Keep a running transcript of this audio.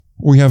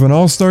We have an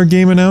all-star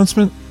game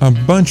announcement, a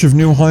bunch of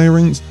new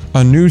hirings,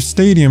 a new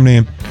stadium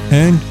name,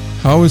 and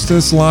how is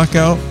this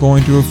lockout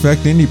going to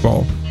affect Indy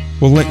Ball?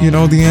 We'll let you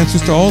know the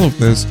answers to all of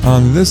this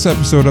on this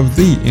episode of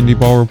the Indy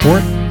Ball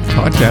Report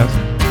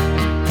podcast.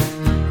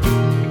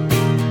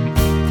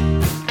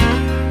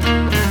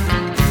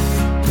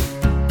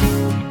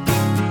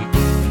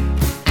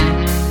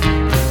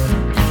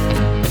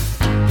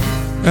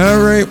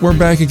 Alright, we're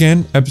back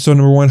again. Episode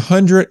number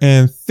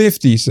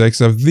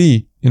 156 of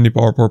the Indy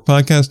Ball Report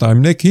podcast.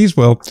 I'm Nick, he's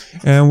Will,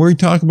 and we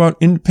talk about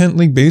independent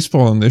league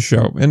baseball on this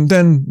show, and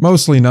then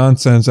mostly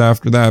nonsense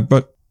after that,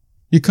 but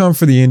you come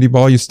for the Indy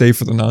Ball, you stay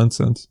for the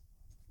nonsense.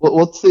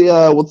 What's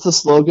the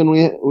slogan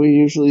we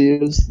usually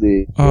use?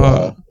 The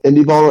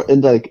Indy Ball,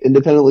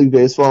 independent league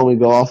baseball, and we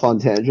go off on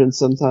tangents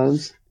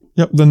sometimes?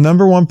 Yep, the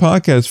number one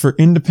podcast for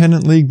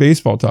independent league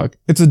baseball talk.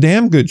 It's a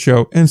damn good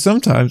show, and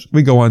sometimes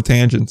we go on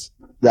tangents.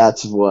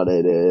 That's what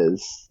it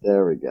is.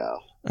 There we go.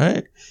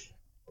 Alright.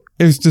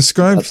 It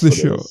describes the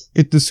show.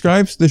 It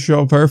describes the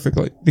show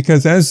perfectly.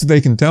 Because as they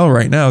can tell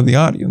right now, the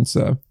audience,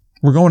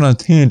 we're going on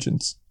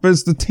tangents. But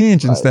it's the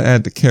tangents that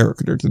add the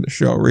character to the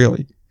show,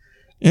 really.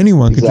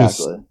 Anyone could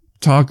just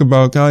talk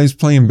about guys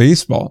playing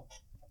baseball.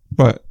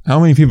 But how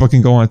many people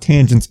can go on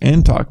tangents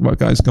and talk about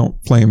guys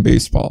playing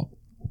baseball?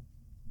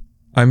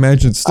 I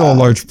imagine it's still a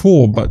large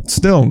pool, but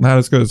still not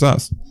as good as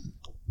us.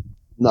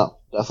 No,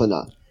 definitely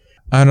not.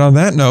 And on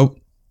that note,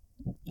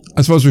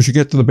 I suppose we should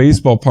get to the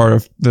baseball part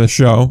of the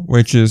show,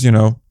 which is,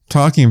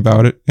 talking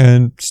about it,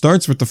 and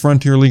starts with the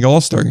Frontier League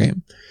All-Star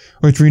Game,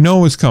 which we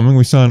know is coming.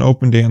 We saw an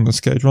open day on the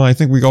schedule. I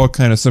think we all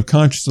kind of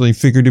subconsciously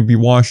figured it'd be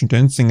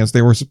Washington, seeing as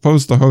they were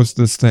supposed to host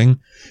this thing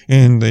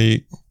in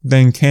the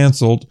then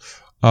canceled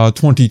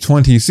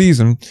 2020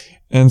 season.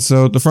 And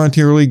so the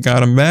Frontier League got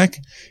them back.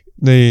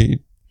 The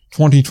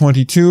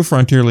 2022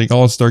 Frontier League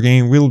All-Star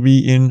Game will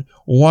be in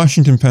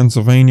Washington,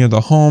 Pennsylvania,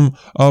 the home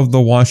of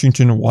the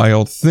Washington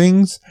Wild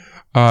Things.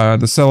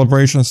 The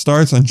celebration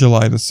starts on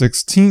July the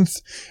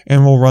 16th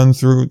and will run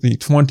through the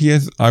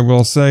 20th. I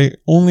will say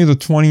only the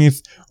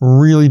 20th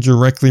really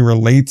directly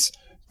relates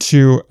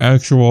to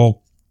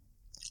actual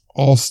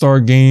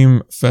All-Star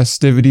Game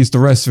festivities. The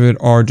rest of it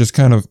are just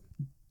kind of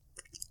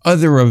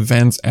other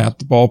events at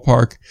the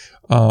ballpark.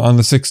 On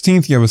the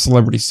 16th, you have a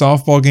celebrity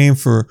softball game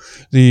for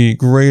the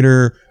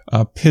greater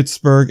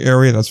Pittsburgh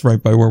area. That's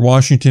right by where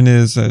Washington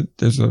is.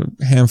 There's a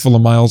handful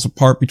of miles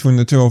apart between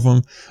the two of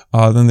them.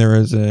 Then there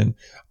is an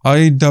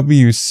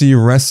IWC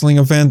wrestling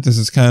event. This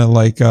is kind of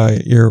like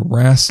your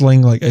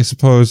wrestling, like I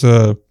suppose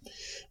a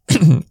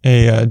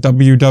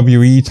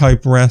WWE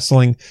type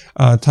wrestling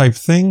type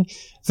thing.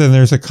 Then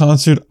there's a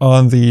concert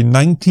on the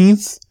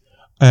 19th.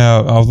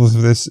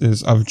 This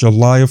is of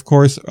July, of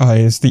course.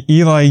 It's the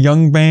Eli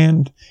Young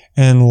Band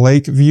and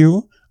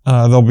Lakeview.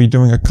 They'll be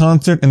doing a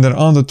concert. And then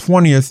on the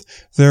 20th,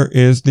 there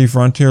is the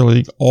Frontier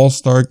League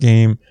All-Star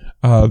Game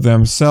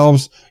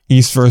themselves.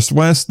 East vs.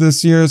 West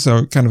this year,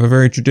 so kind of a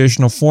very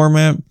traditional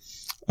format.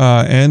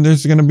 And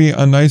there's going to be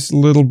a nice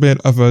little bit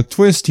of a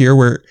twist here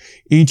where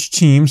each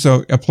team,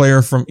 so a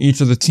player from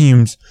each of the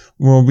teams,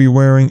 will be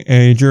wearing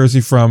a jersey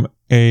from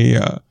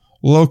a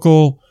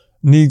local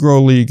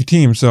Negro League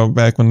team. So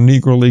back when the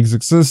Negro Leagues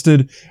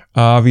existed,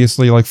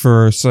 obviously like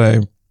for,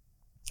 say,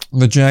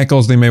 the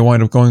Jackals, they may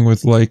wind up going with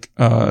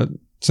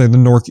say the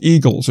Newark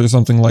Eagles or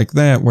something like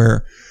that,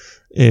 where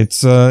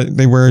it's,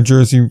 they wear a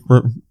jersey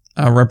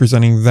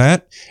representing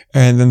that,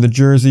 and then the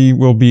jersey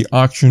will be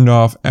auctioned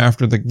off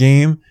after the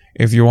game.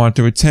 If you want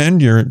to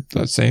attend, you're,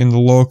 let's say, in the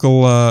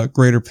local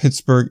greater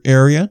Pittsburgh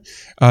area.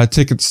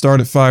 Tickets start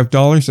at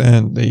 $5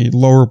 and the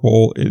lower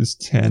bowl is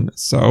 $10.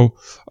 So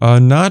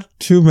not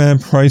too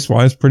bad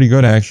price-wise, pretty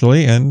good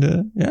actually. And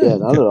yeah,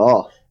 not at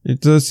all.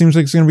 It seems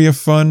like it's going to be a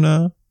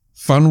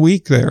fun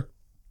week there.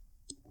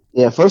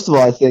 Yeah, first of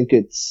all, I think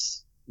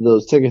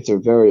those tickets are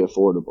very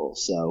affordable.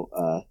 So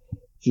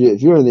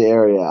if you're in the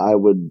area, I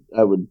would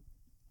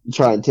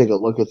try and take a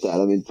look at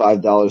that. I mean,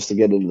 $5 to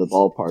get into the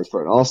ballpark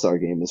for an All-Star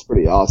game is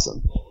pretty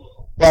awesome.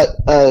 But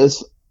I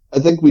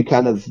think we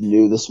kind of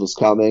knew this was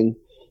coming,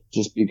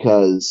 just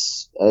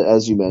because,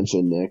 as you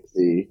mentioned, Nick,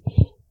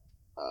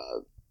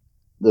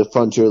 the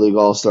Frontier League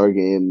All-Star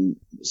Game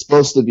was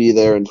supposed to be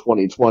there in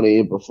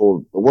 2020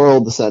 before the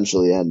world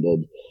essentially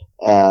ended.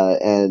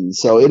 And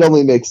so it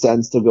only makes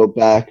sense to go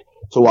back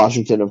to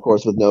Washington, of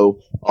course, with no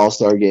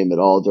All-Star Game at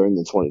all during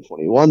the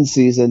 2021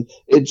 season.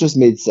 It just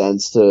made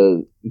sense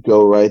to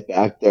go right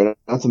back there.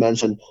 Not to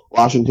mention,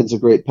 Washington's a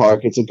great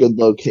park. It's a good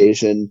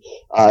location.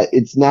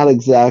 It's not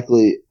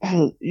exactly,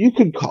 you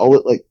could call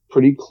it like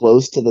pretty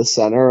close to the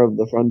center of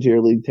the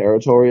Frontier League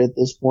territory at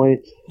this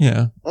point.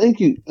 Yeah. I think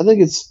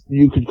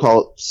you could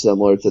call it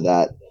similar to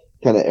that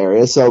kind of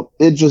area. So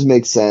it just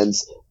makes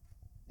sense.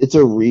 It's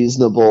a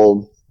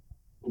reasonable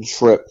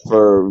trip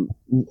for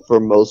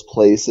most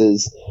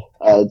places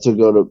to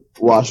go to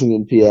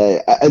Washington, PA.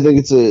 I think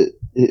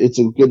it's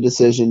a good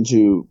decision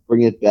to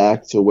bring it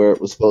back to where it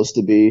was supposed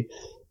to be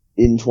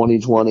in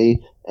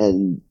 2020,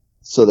 and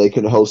so they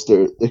can host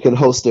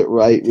it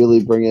right,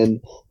 really bring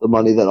in the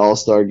money that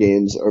All-Star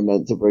games are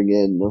meant to bring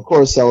in, and of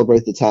course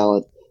celebrate the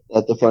talent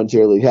that the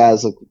Frontier League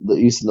has. Like the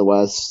East and the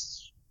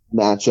West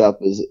matchup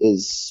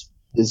is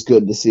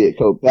good to see it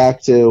go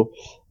back to.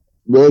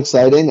 Really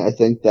exciting. I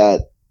think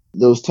that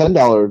those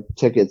 $10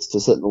 tickets to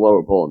sit in the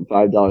lower bowl and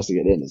 $5 to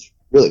get in is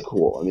really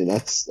cool. I mean,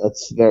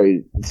 it's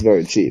very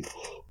cheap.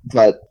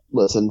 But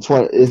listen,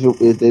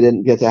 if they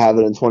didn't get to have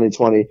it in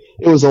 2020,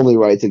 it was only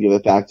right to give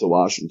it back to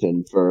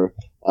Washington for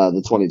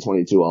the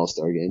 2022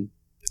 All-Star Game.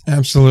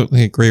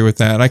 Absolutely agree with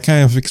that. I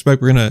kind of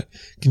expect we're going to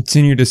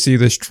continue to see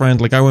this trend.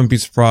 Like, I wouldn't be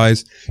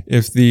surprised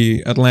if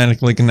the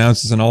Atlantic League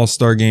announces an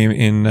All-Star game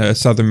in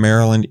Southern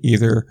Maryland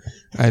either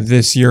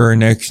this year or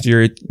next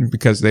year,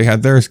 because they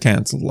had theirs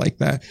canceled like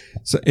that.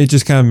 So it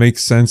just kind of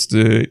makes sense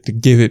to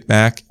give it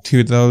back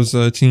to those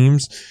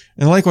teams.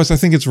 And likewise, I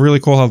think it's really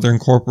cool how they're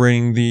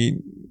incorporating the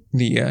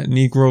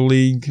Negro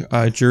League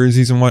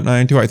jerseys and whatnot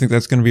into. I think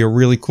that's going to be a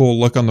really cool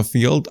look on the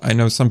field. I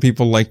know some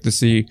people like to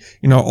see,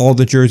 all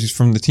the jerseys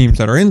from the teams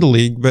that are in the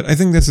league, but I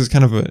think this is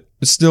kind of it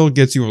still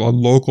gets you a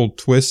local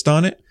twist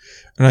on it.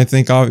 And I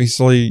think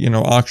obviously,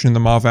 auctioning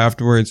them off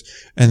afterwards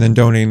and then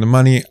donating the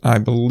money, I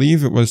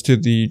believe it was to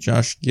the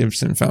Josh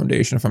Gibson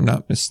Foundation, if I'm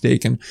not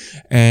mistaken.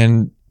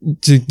 And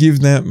to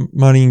give that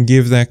money and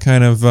give that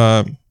kind of,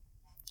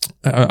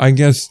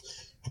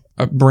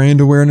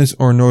 brand awareness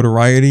or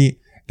notoriety,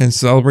 and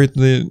celebrate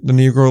the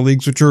Negro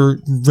Leagues, which are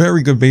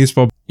very good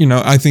baseball.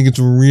 I think it's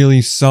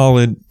really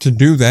solid to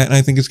do that. And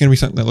I think it's going to be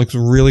something that looks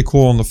really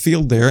cool on the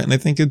field there. And I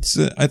think it's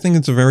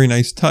a very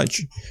nice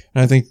touch.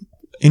 And I think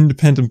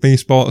independent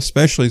baseball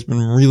especially has been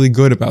really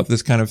good about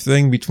this kind of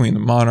thing, between the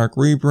Monarch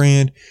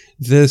rebrand,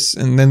 this,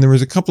 and then there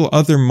was a couple of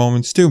other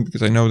moments too,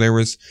 because I know there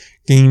was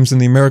games in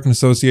the American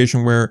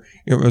Association where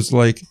it was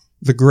like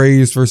the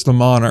Grays versus the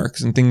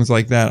Monarchs and things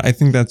like that. I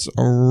think that's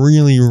a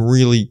really,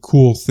 really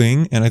cool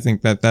thing. And I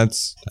think that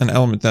that's an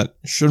element that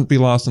shouldn't be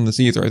lost in this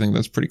either. I think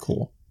that's pretty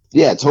cool.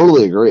 Yeah,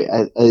 totally agree.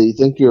 I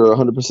think you're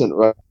 100%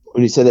 right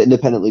when you say that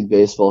independent league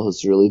baseball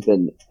has really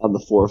been on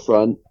the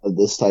forefront of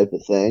this type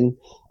of thing.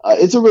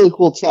 It's a really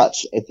cool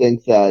touch. I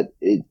think that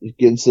it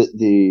gives it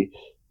the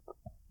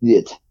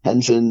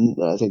attention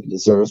that I think it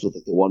deserves, with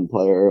the one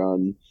player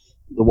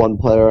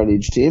on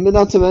each team. And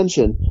not to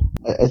mention,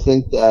 I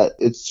think that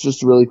it's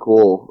just really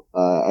cool.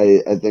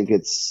 I think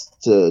it's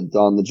to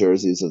don the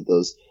jerseys of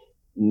those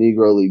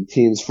Negro League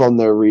teams from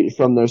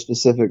their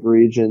specific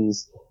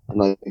regions.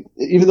 And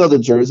even though the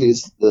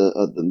jerseys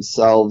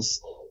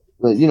themselves,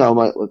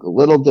 might look a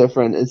little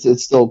different,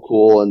 it's still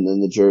cool. And then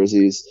the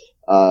jerseys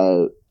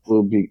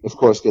will be, of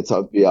course, get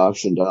to be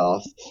auctioned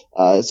off.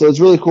 So it's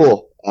really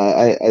cool.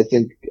 I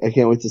think I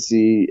can't wait to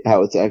see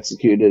how it's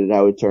executed and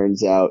how it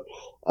turns out.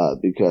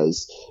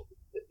 Because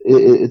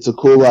it's a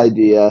cool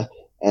idea,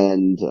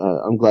 and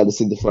I'm glad to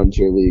see the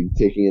Frontier League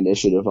taking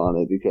initiative on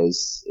it,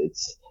 because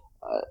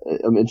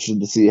I'm interested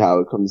to see how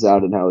it comes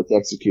out and how it's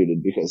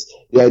executed, because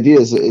the idea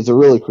is a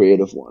really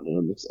creative one,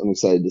 and I'm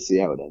excited to see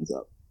how it ends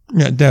up.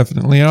 Yeah,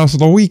 definitely. And also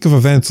the week of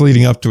events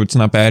leading up to it's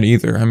not bad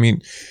either. I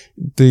mean,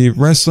 the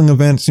wrestling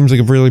event seems like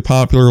a really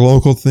popular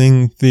local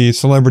thing. The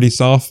celebrity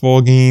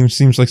softball game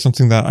seems like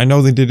something that I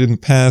know they did in the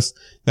past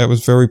that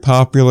was very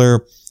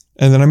popular.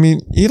 And then,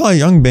 Eli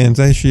Young Band's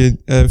actually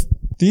a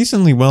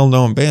decently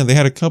well-known band. They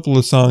had a couple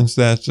of songs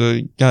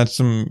that got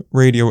some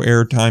radio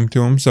airtime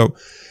to them, so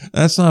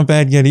that's not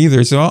bad yet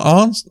either. So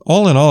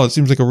all in all, it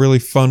seems like a really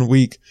fun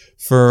week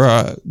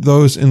for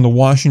those in the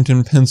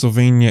Washington,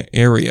 Pennsylvania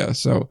area.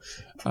 So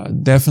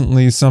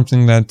definitely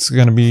something that's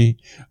going to be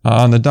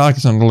on the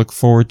docket, something to look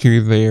forward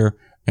to there.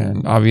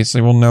 And obviously,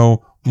 we'll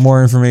know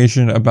more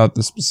information about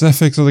the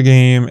specifics of the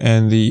game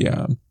and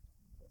the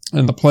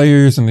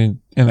players and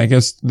I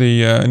guess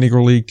the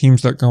Negro League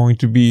teams that are going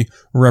to be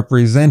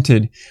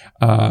represented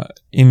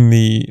in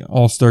the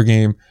All-Star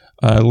game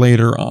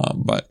later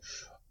on. But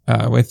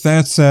with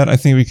that said, I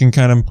think we can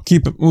kind of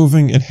keep it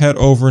moving and head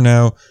over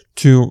now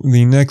to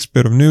the next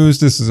bit of news.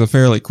 This is a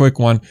fairly quick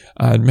one.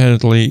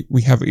 Admittedly,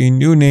 we have a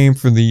new name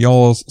for the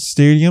Y'all's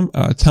Stadium.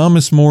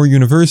 Thomas More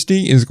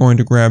University is going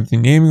to grab the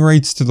naming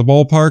rights to the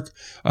ballpark,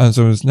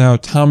 so it's now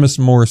Thomas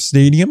More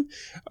Stadium.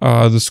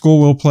 The school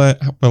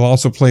will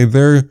also play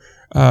their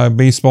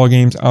baseball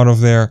games out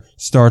of there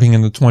starting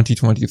in the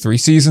 2023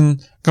 season.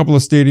 A couple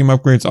of stadium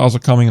upgrades also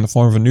coming in the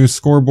form of a new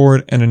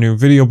scoreboard and a new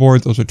video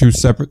board. Those are two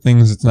separate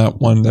things. It's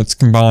not one that's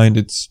combined.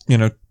 It's,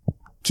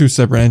 two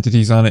separate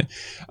entities on it.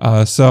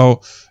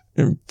 So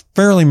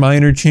fairly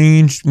minor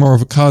change, more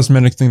of a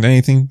cosmetic thing than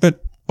anything,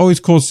 but always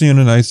cool seeing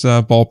a nice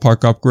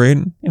ballpark upgrade.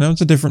 It's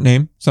a different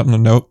name, something to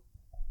note.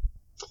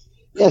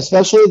 Yeah,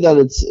 especially that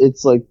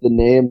it's like the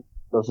name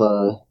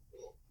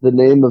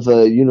of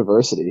a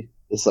university.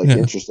 It's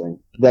interesting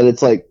that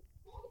it's like,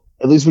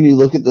 at least when you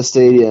look at the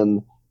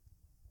stadium,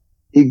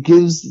 it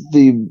gives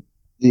the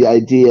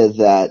idea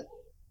that,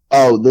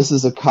 this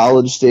is a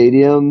college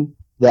stadium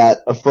that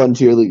a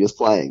Frontier League is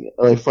playing,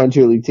 or a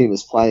Frontier League team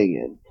is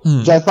playing in,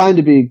 which I find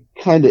to be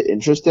kind of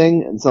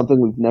interesting and something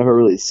we've never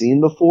really seen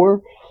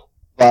before.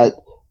 But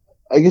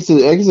I guess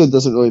it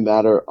doesn't really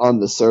matter on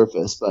the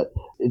surface, but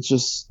it's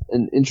just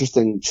an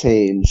interesting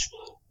change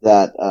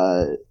that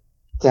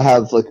to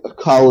have like a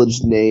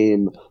college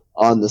name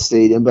on the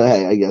stadium. But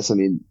hey, I guess, I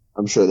mean,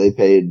 I'm sure they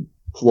paid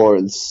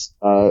Florence,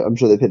 I'm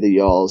sure they paid the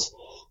Yalls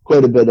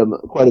quite a bit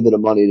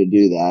of money to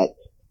do that.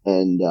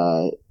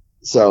 And,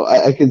 so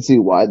I can see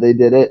why they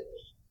did it,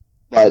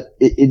 but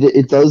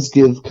it does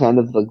give kind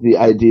of like the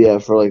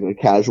idea for like a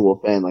casual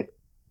fan, like,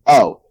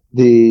 oh,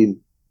 the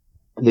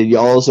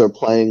Yalls are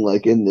playing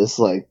like in this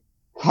like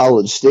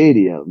college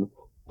stadium,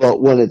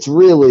 but when it's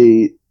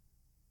really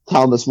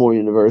Thomas More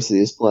University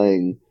is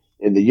playing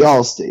in the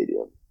Yall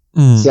Stadium.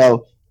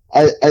 So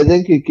I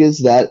think it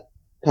gives that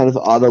kind of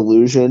odd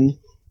illusion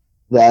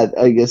that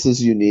I guess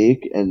is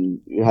unique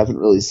and you haven't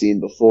really seen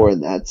before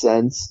in that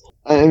sense.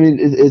 I mean,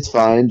 it's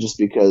fine just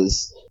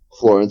because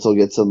Florence will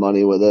get some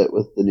money with it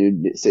with the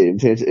new stadium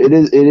change. It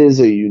is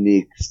a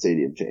unique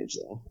stadium change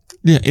though.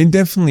 Yeah, it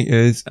definitely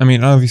is. I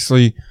mean,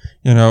 obviously,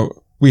 you know,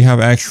 we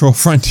have actual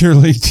Frontier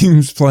League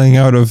teams playing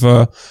out of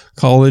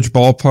college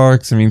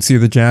ballparks. I mean, see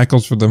the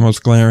Jackals for the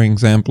most glaring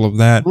example of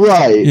that.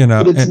 Right. You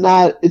know, but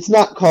it's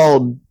not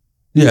called.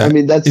 Yeah. I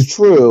mean, that's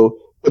true,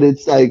 but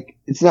it's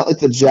not like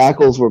the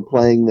Jackals were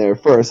playing there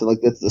first, and like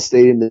that's the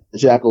stadium that the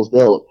Jackals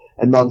built,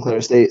 and Montclair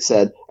State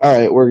said, "All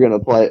right, we're gonna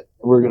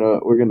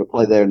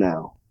play there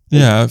now."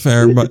 Yeah,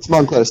 fair, but it's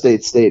Montclair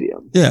State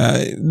Stadium.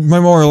 Yeah, my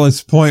more or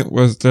less point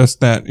was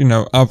just that, you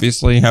know,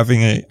 obviously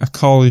having a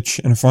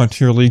college and a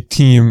Frontier League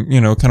team,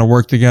 you know, kind of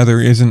work together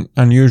isn't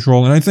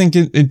unusual, and I think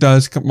it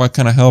does. What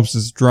kind of helps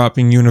is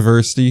dropping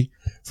university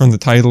from the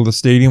title of the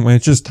stadium when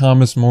it's just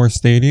Thomas More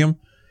Stadium.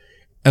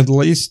 At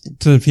least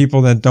to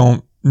people that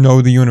don't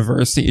know the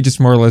university, it just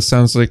more or less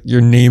sounds like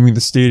you're naming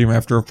the stadium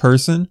after a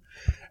person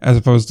as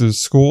opposed to a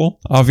school.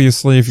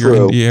 Obviously, if you're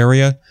in the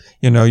area,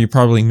 you know, you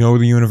probably know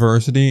the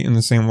university in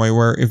the same way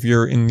where if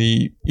you're in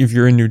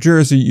New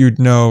Jersey, you'd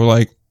know,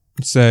 like,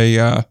 say,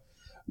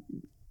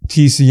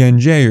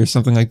 TCNJ or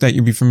something like that.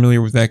 You'd be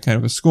familiar with that kind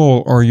of a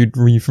school, or you'd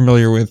be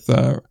familiar with,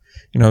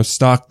 you know,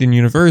 Stockton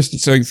University.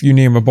 So if you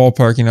name a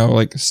ballpark, you know,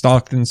 like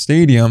Stockton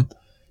Stadium,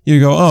 you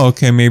go, oh,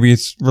 okay, maybe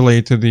it's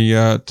related to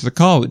the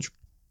college,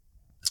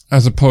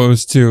 as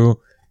opposed to,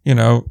 you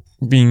know,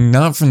 being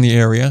not from the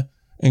area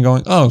and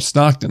going, oh,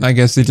 Stockton, I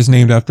guess they just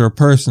named after a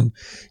person,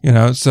 you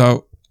know.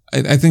 So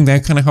I think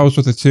that kind of helps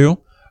with it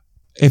too.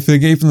 If they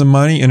gave them the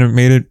money and it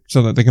made it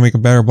so that they can make a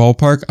better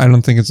ballpark, I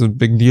don't think it's a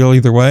big deal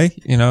either way,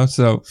 you know.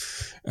 So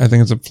I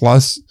think it's a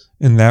plus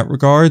in that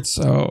regard.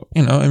 So,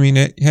 you know, I mean,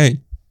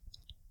 hey,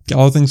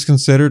 all things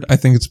considered, I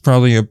think it's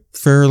probably a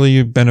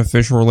fairly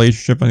beneficial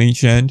relationship on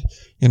each end.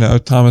 You know,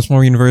 Thomas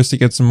More University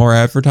gets some more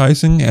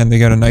advertising and they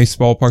got a nice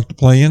ballpark to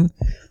play in.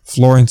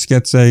 Florence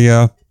gets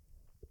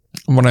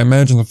what I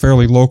imagine a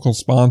fairly local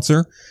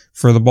sponsor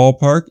for the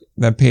ballpark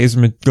that pays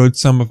them a good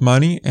sum of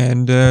money,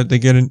 and they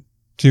get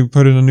to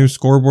put in a new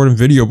scoreboard and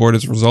video board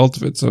as a result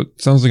of it. So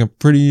it sounds like a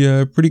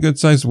pretty good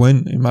sized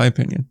win, in my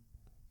opinion.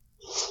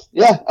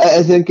 Yeah,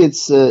 I think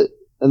it's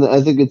and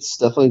I think it's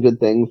definitely a good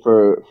thing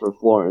for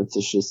Florence.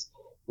 It's just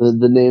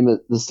the name,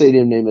 the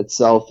stadium name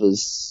itself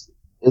is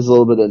a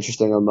little bit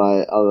interesting on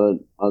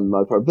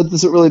my part. But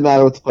does it really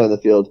matter what to play on the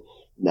field?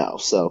 No.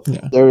 So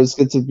there is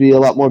going to be a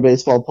lot more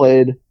baseball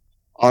played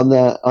on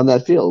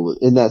that field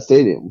in that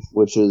stadium,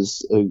 which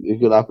is a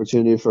good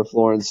opportunity for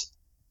Florence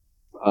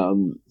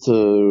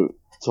to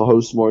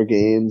host more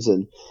games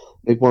and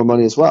make more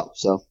money as well.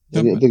 So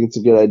I think it's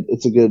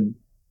a good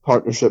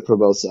partnership for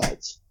both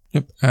sides.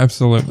 Yep,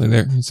 absolutely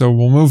there. So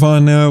we'll move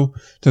on now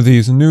to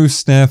these new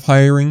staff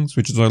hirings,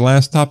 which is our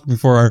last topic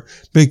before our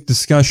big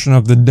discussion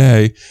of the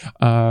day.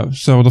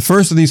 So the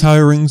first of these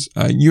hirings,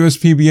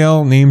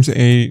 USPBL names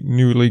a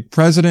new league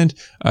president.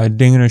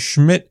 Dana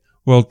Schmidt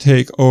will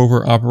take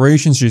over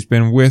operations. She's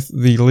been with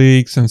the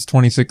league since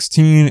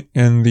 2016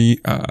 in the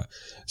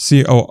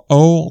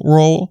COO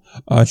role.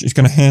 She's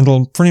going to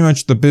handle pretty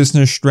much the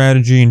business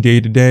strategy and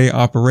day-to-day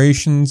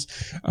operations.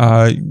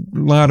 A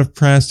lot of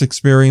past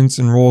experience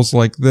in roles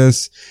like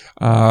this.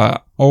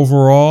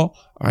 Overall,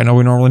 I know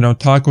we normally don't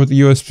talk with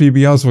the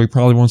USPBL, so we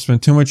probably won't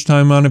spend too much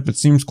time on it, but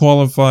seems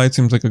qualified,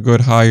 seems like a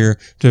good hire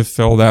to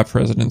fill that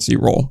presidency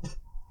role.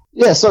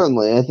 Yeah,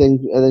 certainly. I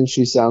think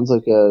she sounds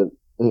like a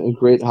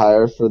great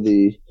hire for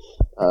the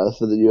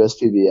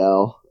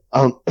USPBL.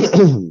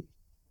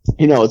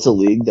 You know, it's a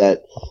league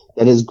that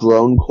has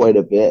grown quite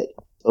a bit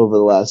over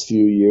the last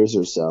few years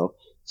or so.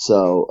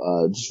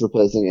 So, just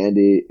replacing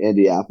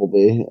Andy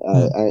Appleby.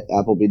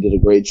 Appleby did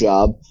a great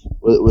job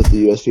with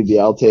the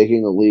USPBL,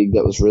 taking a league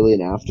that was really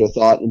an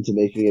afterthought into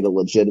making it a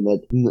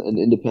legitimate and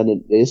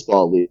independent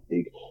baseball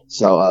league.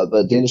 So,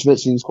 but Dana Schmidt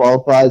seems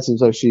qualified.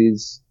 Seems like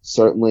she's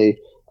certainly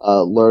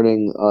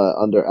learning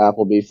under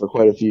Appleby for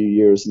quite a few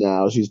years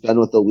now. She's been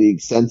with the league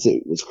since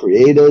it was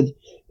created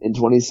in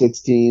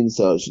 2016,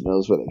 so she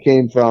knows where they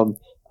came from.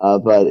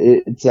 But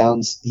it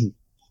sounds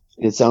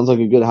like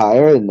a good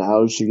hire, and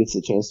now she gets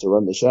the chance to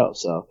run the show.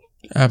 So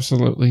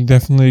absolutely,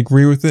 definitely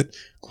agree with it.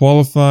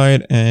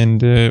 Qualified,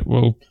 and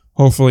will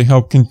hopefully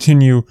help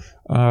continue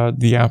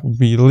the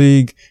Appleby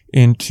League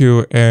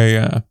into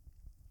a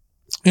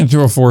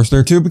force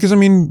there too, because I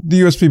mean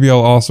the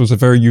USPBL also is a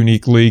very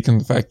unique league in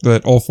the fact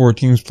that all four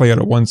teams play out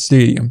at one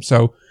stadium.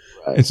 So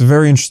Right. It's a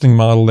very interesting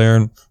model there,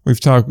 and we've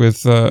talked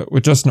with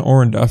Justin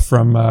Orenduff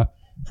from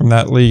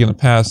that league in the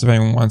past. If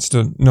anyone wants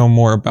to know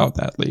more about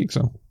that league,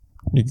 so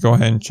you can go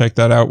ahead and check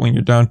that out when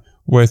you're done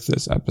with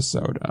this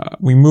episode.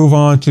 We move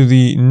on to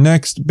the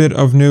next bit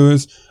of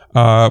news.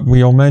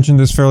 We'll mention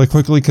this fairly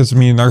quickly because,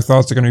 our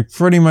thoughts are going to be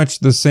pretty much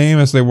the same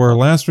as they were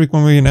last week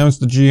when we announced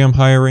the GM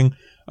hiring.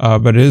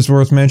 But it is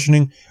worth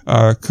mentioning,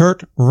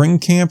 Kurt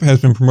Ringkamp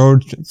has been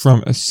promoted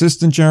from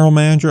assistant general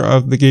manager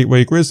of the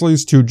Gateway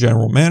Grizzlies to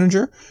general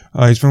manager.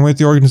 He's been with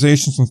the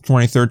organization since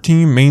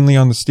 2013, mainly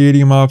on the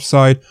stadium ops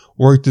side,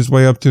 worked his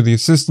way up to the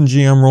assistant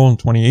GM role in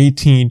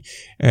 2018,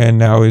 and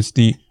now is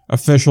the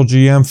official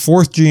GM,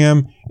 fourth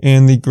GM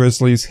in the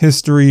Grizzlies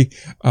history.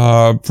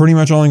 Pretty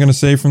much all I'm going to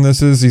say from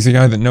this is he's a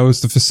guy that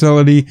knows the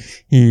facility.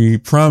 He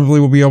probably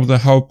will be able to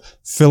help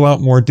fill out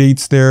more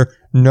dates there,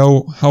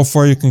 know how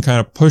far you can kind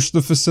of push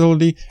the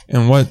facility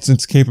and what's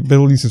its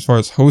capabilities as far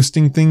as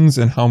hosting things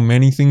and how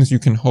many things you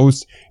can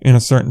host in a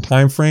certain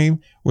time frame,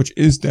 which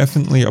is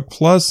definitely a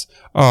plus.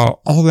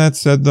 All that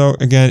said, though,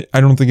 again,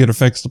 I don't think it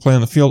affects the play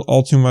on the field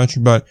all too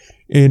much, but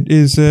it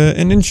is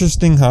an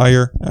interesting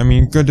hire.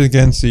 Good to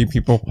again see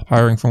people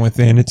hiring from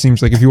within. It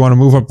seems like if you want to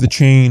move up the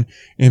chain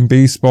in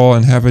baseball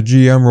and have a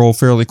GM role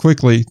fairly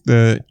quickly,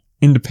 the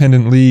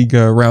independent league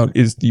route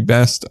is the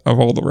best of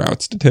all the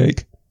routes to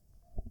take.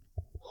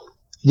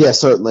 Yeah,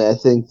 certainly. I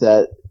think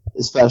that,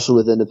 especially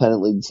with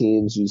independent league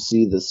teams, you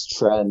see this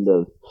trend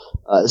of,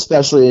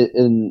 especially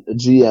in a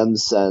GM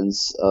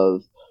sense,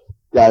 of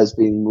guys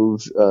being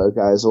moved,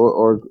 guys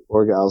or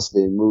gals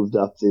being moved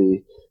up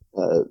the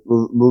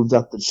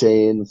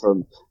chain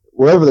from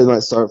wherever they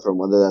might start from,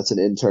 whether that's an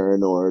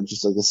intern or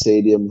just like a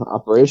stadium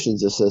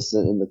operations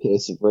assistant in the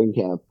case of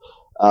Ringkamp.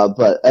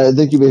 But I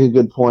think you make a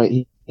good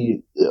point.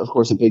 He, of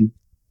course, a big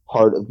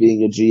part of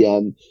being a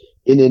GM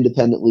in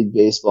independent league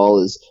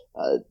baseball is,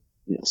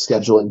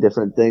 scheduling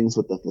different things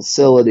with the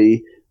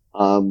facility,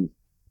 and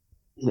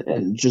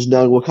just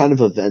knowing what kind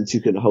of events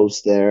you can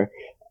host there.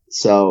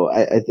 So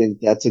I think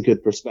that's a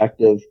good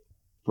perspective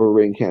for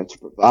Ringkamp to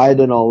provide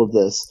in all of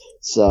this.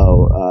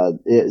 So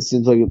it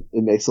seems like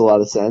it makes a lot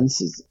of sense.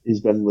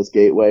 He's been with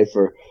Gateway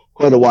for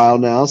quite a while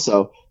now,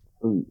 so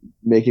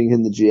making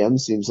him the GM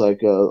seems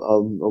like a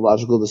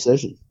logical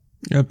decision.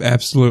 Yep,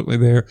 absolutely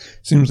there.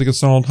 Seems like a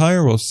solid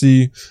hire. We'll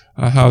see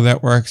how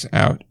that works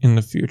out in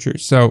the future.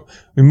 So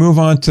we move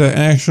on to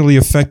actually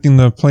affecting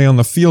the play on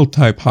the field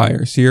type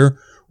hires here.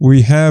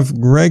 We have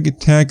Greg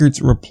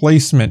Taggart's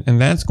replacement, and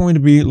that's going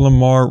to be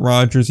Lamar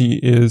Rogers. He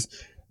is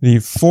the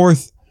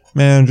fourth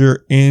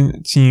manager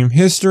in team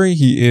history.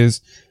 He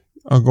is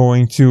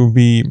going to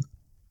be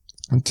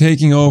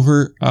taking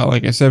over,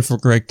 like I said, for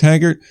Greg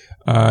Taggart.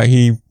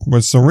 He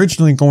was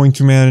originally going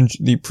to manage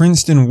the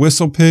Princeton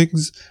Whistle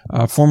Pigs,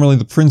 formerly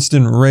the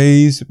Princeton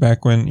Rays,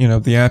 back when,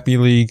 the Appy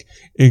League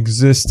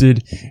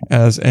existed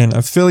as an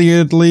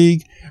affiliated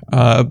league.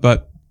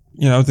 But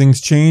things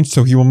changed,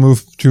 so he will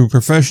move to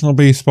professional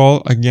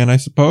baseball again, I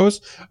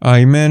suppose.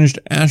 He managed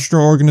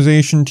Astro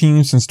organization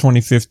teams since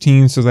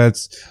 2015, so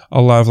that's a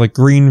lot of like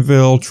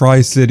Greenville,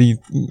 Tri-City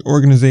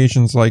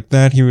organizations like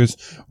that. He was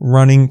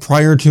running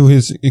prior to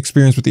his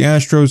experience with the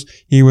Astros.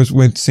 He was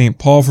with St.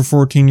 Paul for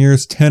 14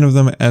 years, 10 of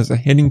them as a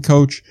hitting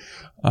coach.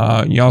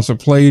 He also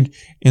played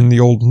in the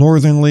old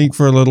Northern League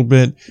for a little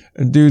bit.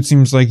 Dude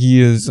seems like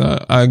he is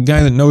a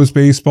guy that knows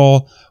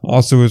baseball,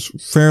 also is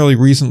fairly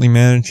recently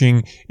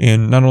managing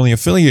in not only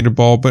affiliated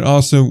ball, but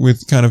also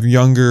with kind of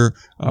younger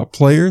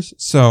players.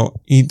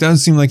 So he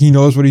does seem like he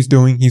knows what he's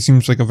doing. He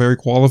seems like a very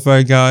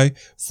qualified guy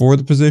for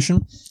the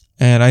position.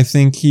 And I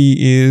think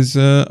he is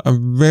a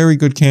very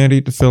good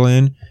candidate to fill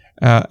in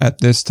at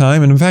this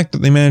time. And in fact,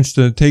 that they managed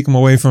to take him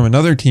away from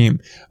another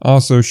team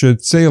also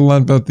should say a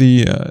lot about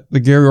the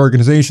Gary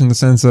organization, in the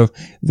sense of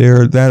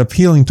they're that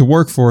appealing to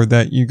work for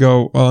that you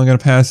go, well, I'm going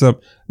to pass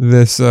up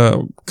this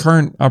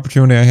current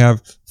opportunity I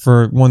have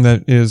for one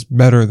that is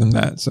better than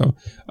that. So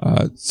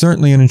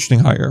certainly an interesting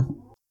hire.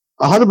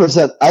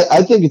 100%.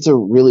 I think it's a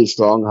really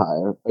strong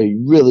hire, a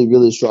really,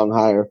 really strong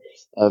hire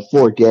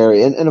for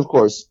Gary. And of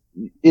course,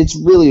 it's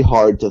really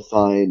hard to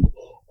find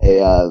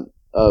a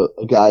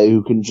guy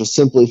who can just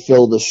simply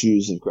fill the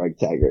shoes of Greg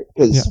Taggart.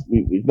 Because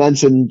we've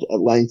mentioned at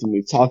length and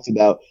we've talked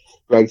about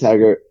Greg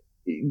Taggart.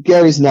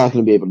 Gary's not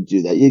going to be able to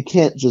do that. You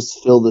can't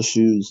just fill the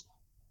shoes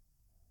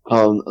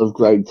of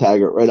Greg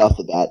Taggart right off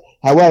the bat.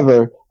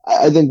 However,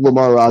 I think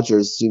Lamar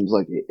Rogers seems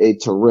like a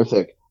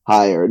terrific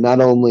hire.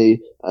 Not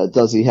only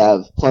does he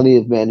have plenty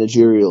of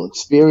managerial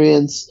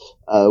experience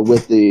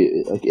with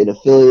in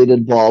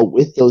affiliated ball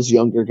with those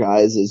younger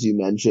guys, as you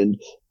mentioned.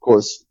 Of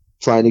course,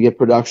 trying to get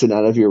production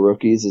out of your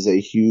rookies is a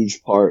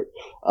huge part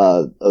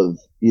of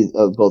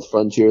both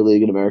Frontier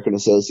League and American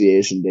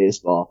Association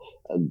baseball.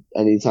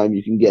 Anytime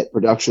you can get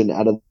production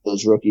out of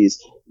those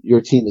rookies,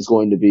 your team is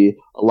going to be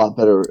a lot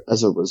better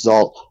as a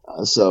result.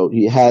 So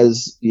he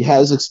has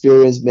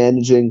experience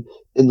managing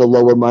in the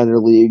lower minor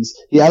leagues.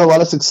 He had a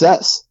lot of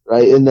success,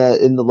 right, in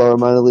the lower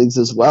minor leagues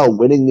as well,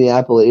 winning the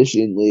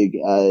Appalachian League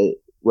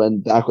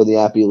when the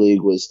Appy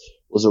League was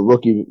a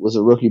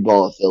rookie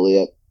ball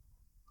affiliate.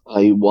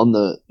 He won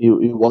the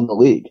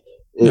league.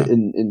 Yeah.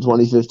 in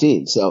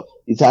 2015. So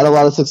he's had a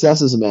lot of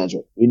success as a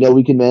manager. We know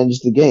we can manage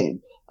the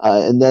game.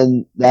 And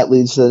then that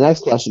leads to the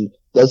next question.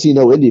 Does he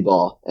know indie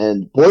ball?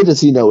 And boy, does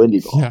he know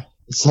indie ball. Yeah.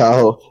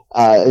 So,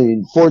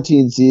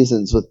 14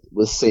 seasons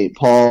with St.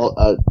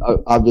 Paul,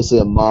 obviously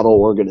a model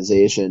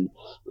organization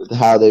with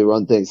how they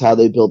run things, how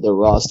they build their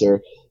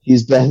roster.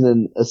 He's been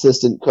an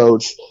assistant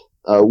coach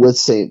with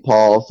St.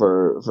 Paul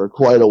for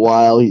quite a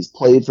while. He's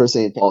played for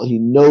St. Paul. He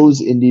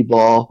knows indie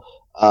ball.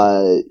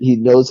 He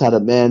knows how to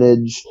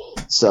manage.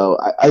 So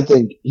I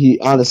think he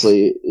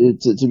honestly,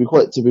 to be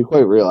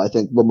quite real, I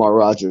think Lamar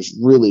Rogers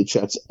really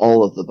checks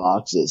all of the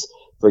boxes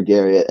for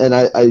Gary. And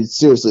I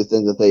seriously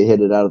think that they hit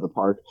it out of the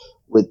park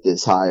with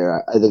this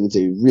hire. I think it's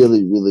a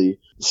really, really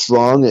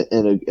strong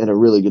and a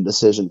really good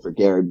decision for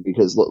Gary,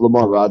 because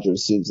Lamar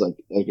Rogers seems like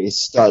a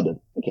stud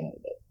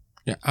candidate.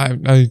 Yeah,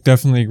 I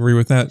definitely agree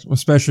with that,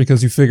 especially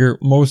because you figure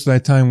most of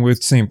that time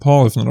with St.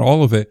 Paul, if not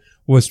all of it,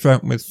 was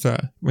spent with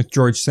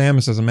George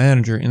Samus as a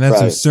manager, and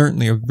that's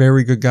certainly a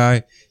very good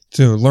guy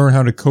to learn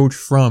how to coach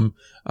from.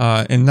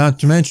 And not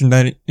to mention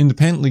that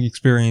independent league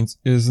experience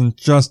isn't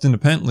just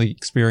independent league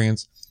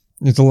experience.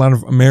 It's a lot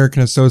of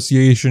American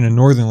Association and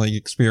Northern League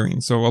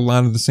experience. So a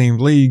lot of the same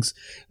leagues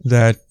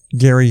that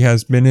Gary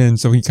has been in.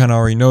 So he kind of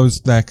already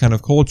knows that kind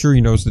of culture. He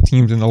knows the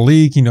teams in the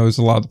league. He knows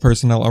a lot of the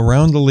personnel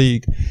around the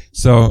league.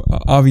 So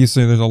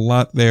obviously there's a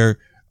lot there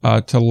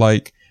to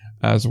like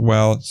as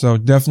well. So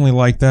definitely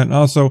like that. And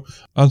also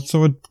a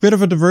bit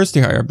of a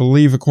diversity hire. I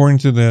believe, according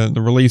to the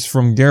release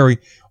from Gary,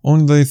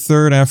 only the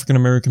third African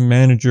American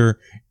manager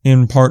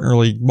in partner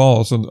league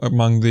ball. So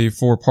among the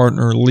 4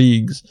 partner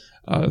leagues,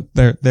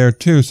 there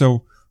too.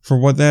 So for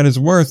what that is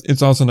worth,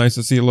 it's also nice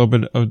to see a little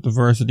bit of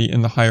diversity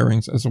in the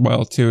hirings as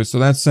well too. So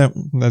that's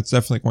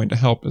definitely going to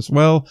help as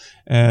well.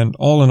 And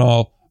all in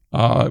all,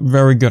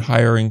 very good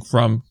hiring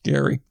from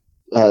Gary.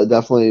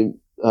 Definitely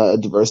a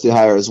diversity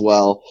hire as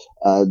well.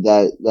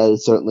 That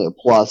is certainly a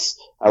plus.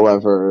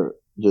 However,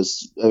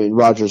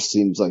 Rogers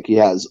seems like he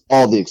has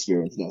all the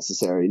experience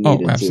necessary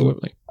needed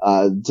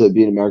to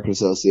be an American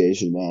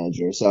Association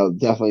manager. So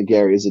definitely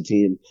Gary is a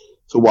team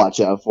to watch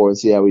out for and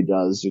see how he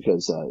does,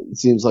 because it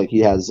seems like he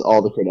has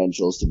all the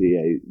credentials to be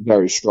a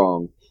very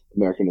strong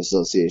American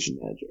Association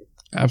manager.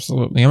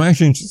 Absolutely. I'm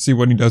actually interested to see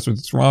what he does with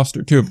his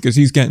roster too, because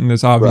he's getting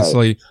this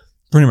obviously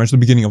pretty much the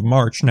beginning of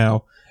March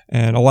now.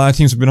 And a lot of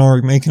teams have been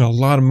already making a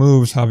lot of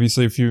moves.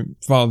 Obviously, if you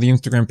follow the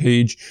Instagram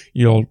page,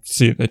 you'll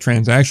see the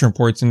transaction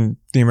reports, and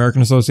the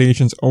American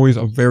Association's always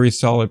a very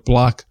solid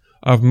block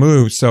of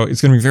moves. So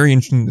it's going to be very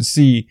interesting to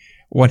see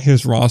what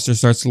his roster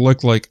starts to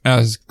look like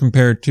as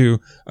compared to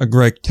a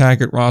Greg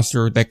Taggart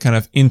roster, that kind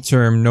of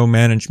interim, no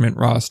management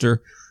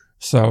roster.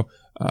 So,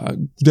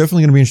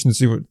 definitely going to be interesting to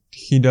see what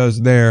he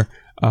does there.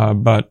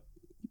 But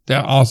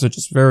also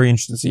just very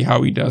interesting to see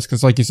how he does,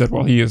 because like you said,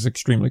 well, he is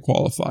extremely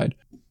qualified.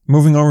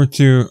 Moving over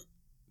to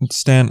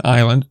Staten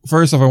Island.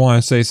 First off, I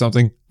want to say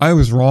something. I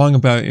was wrong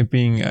about it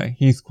being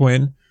Heath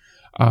Quinn.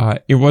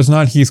 It was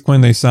not Heath Quinn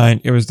they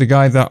signed. It was the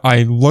guy that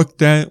I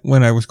looked at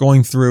when I was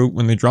going through,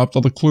 when they dropped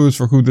all the clues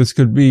for who this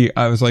could be.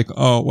 I was like,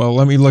 oh, well,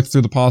 let me look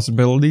through the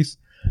possibilities.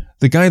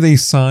 The guy they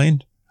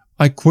signed,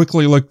 I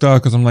quickly looked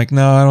up because I'm like,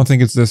 no, I don't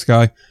think it's this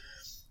guy.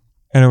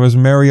 And it was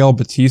Mariel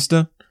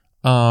Batista.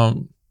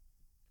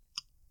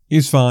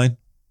 He's fine.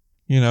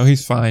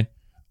 He's fine.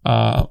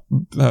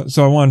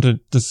 So I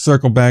wanted to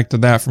circle back to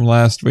that from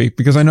last week,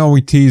 because I know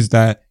we teased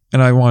that,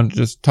 and I wanted to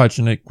just touch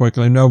on it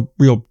quickly. No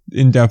real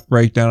in-depth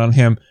breakdown on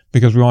him,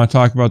 because we want to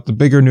talk about the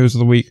bigger news of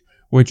the week,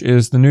 which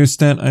is the new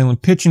Staten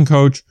Island pitching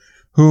coach,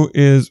 who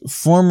is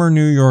former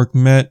New York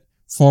Met,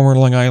 former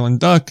Long Island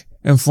Duck,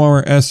 and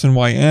former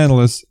SNY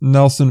analyst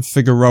Nelson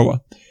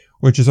Figueroa,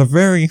 which is a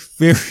very,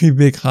 very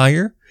big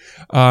hire.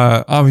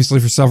 Obviously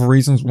for several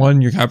reasons.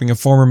 One, you're having a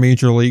former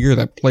major leaguer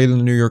that played in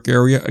the New York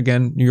area.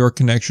 Again, New York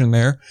connection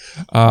there.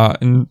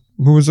 And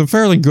who was a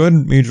fairly good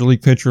major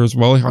league pitcher as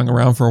well. He hung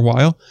around for a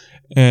while.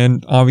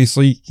 And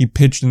obviously he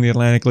pitched in the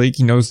Atlantic League.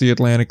 He knows the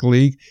Atlantic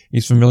League.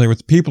 He's familiar with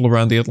the people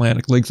around the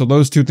Atlantic League. So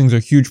those two things are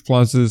huge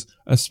pluses,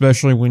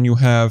 especially when you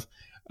have,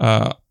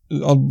 a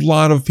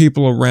lot of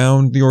people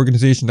around the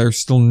organization that are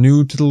still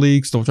new to the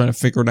league, still trying to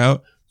figure it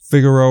out.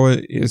 Figueroa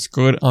is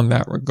good on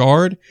that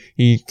regard.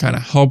 He kind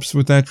of helps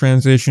with that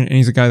transition, and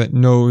he's a guy that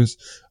knows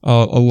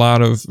a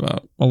lot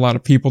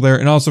of people there.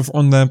 And also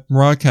on the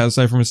broadcast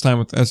side, from his time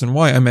with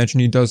SNY, I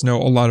mentioned he does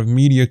know a lot of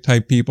media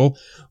type people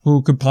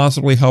who could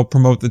possibly help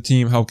promote the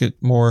team, help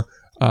get more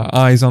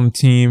eyes on the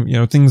team,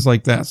 things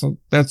like that. So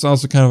that's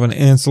also kind of an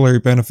ancillary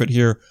benefit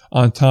here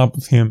on top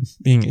of him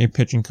being a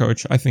pitching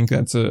coach. I think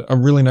that's a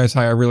really nice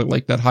hire. I really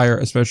like that hire,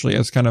 especially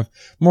as kind of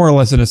more or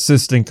less an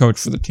assistant coach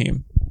for the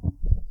team.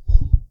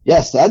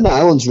 Yeah, Staten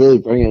Island's really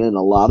bringing in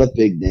a lot of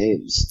big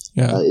names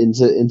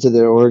into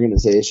their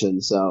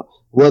organization. So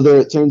whether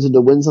it turns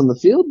into wins on the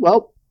field,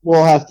 well,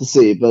 we'll have to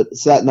see. But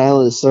Staten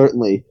Island is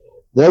certainly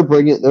they're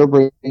bringing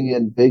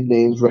in big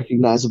names,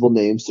 recognizable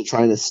names to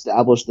try and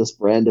establish this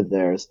brand of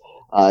theirs.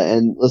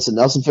 And listen,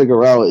 Nelson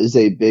Figueroa is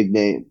a big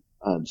name.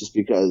 Just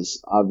because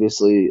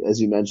obviously,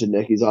 as you mentioned,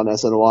 Nick, he's on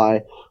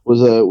SNY,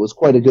 was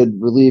quite a good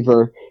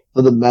reliever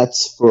for the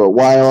Mets for a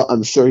while.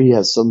 I'm sure he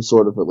has some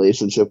sort of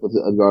relationship with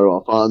Edgardo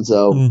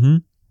Alfonzo.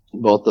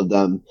 Mm-hmm. Both of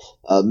them,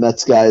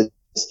 Mets guys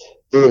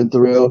through and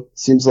through.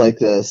 Seems like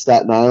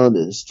Staten Island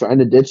is trying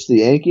to ditch the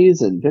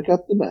Yankees and pick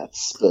up the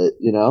Mets, but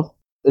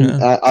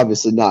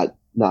obviously not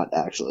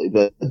actually.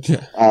 But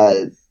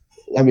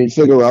I mean,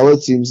 Figueroa,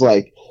 it seems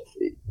like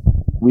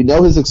we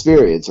know his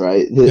experience,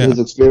 right? His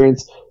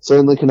experience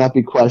certainly cannot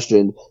be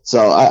questioned.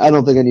 So I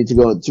don't think I need to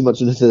go too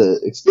much into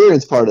the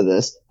experience part of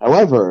this.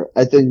 However,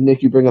 I think,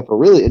 Nick, you bring up a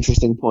really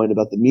interesting point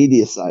about the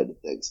media side of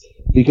things,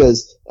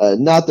 because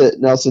not that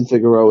Nelson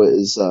Figueroa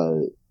is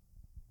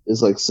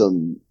like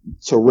some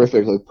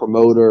terrific like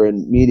promoter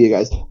and media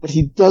guys, but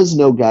he does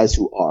know guys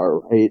who are,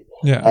 right?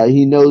 Yeah.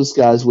 He knows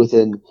guys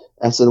within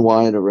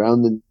SNY and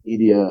around the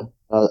media,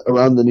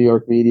 around the New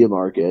York media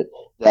market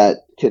that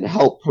can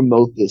help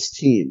promote this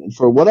team. And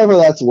for whatever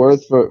that's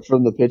worth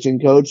from the pitching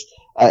coach,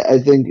 I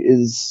think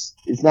it's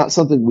not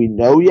something we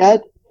know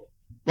yet,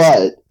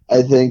 but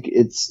I think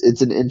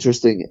it's an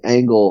interesting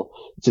angle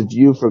to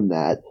view from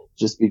that,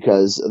 just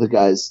because of the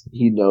guys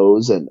he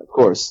knows, and of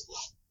course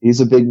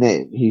he's a big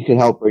name. He can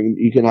help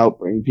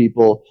bring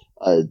people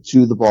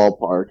to the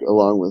ballpark,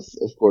 along with,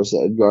 of course,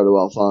 Edgardo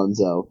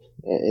Alfonzo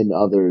and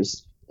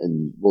others.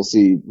 And we'll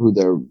see who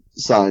they're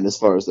signed as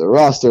far as their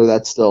roster.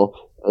 That's still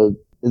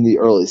in the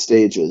early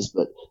stages,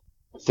 but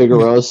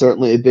Figueroa is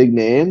certainly a big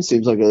name.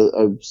 Seems like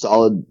a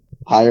solid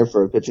hire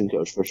for a pitching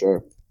coach for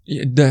sure.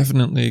 Yeah,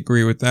 definitely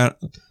agree with that.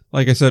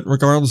 Like I said,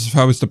 regardless of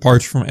how his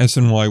departure from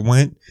SNY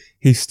went,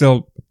 he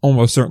still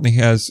almost certainly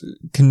has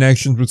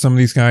connections with some of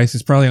these guys.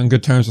 He's probably on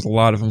good terms with a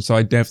lot of them, so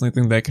I definitely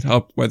think that could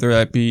help, whether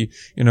that be,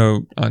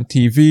 on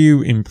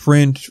TV, in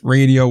print,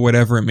 radio,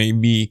 whatever it may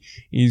be.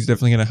 He's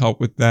definitely going to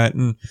help with that.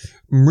 And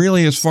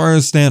really, as far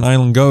as Staten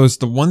Island goes,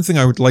 the one thing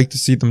I would like to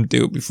see them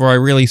do before I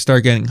really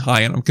start getting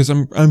high on them, because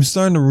I'm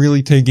starting to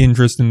really take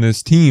interest in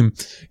this team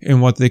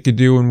and what they could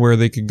do and where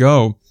they could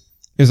go,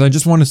 is I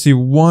just want to see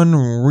one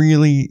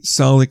really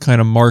solid kind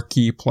of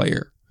marquee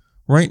player.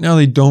 Right now,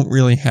 they don't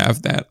really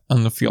have that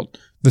on the field.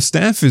 The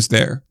staff is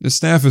there. The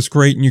staff is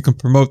great, and you can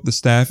promote the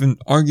staff, and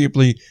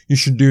arguably you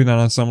should do that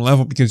on some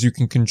level because you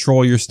can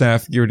control your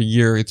staff year to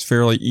year. It's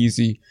fairly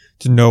easy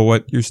to know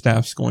what your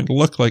staff's going to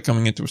look like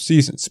coming into a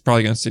season. It's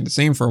probably going to stay the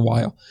same for a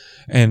while.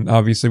 And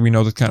obviously, we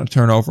know the kind of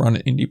turnover on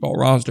an indie ball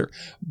roster.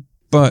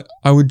 But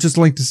I would just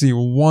like to see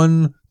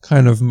one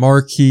kind of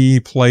marquee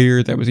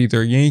player that was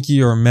either a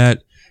Yankee or a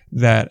Met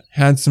that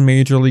had some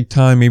major league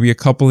time, maybe a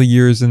couple of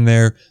years in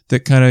there,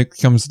 that kind of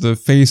becomes the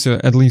face,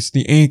 or at least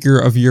the anchor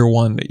of year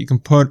one, that you can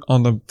put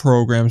on the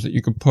programs, that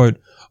you can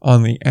put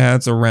on the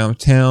ads around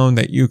town,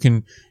 that you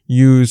can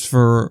use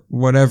for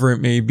whatever it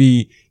may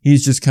be.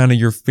 He's just kind of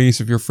your face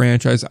of your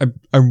franchise.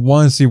 I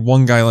want to see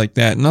one guy like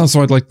that. And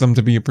also I'd like them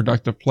to be a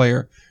productive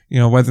player,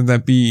 whether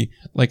that be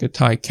like a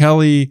Ty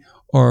Kelly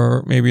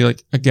or maybe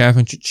like a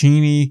Gavin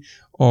Cecchini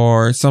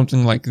or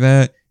something like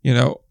that,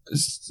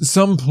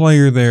 some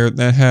player there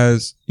that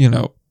has,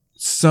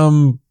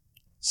 some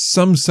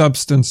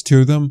substance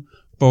to them,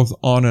 both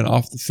on and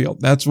off the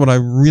field. That's what I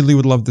really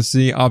would love to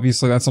see.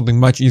 Obviously, that's something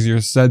much easier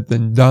said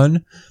than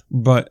done,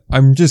 but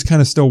I'm just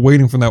kind of still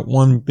waiting for that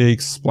one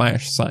big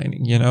splash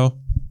signing, Yeah,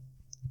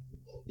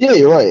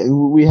 you're right.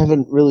 We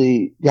haven't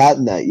really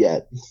gotten that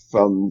yet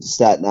from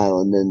Staten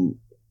Island. And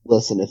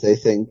listen, if they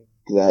think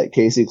that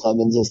Casey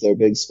Clemens is their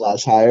big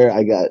splash hire,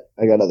 I got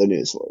other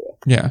news for you.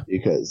 Yeah.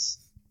 Because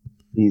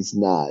he's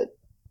not.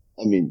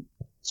 I mean,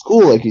 it's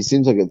cool. Like, he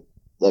seems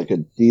like a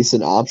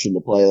decent option to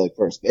play like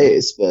first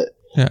base, but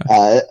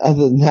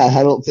other than that,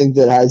 I don't think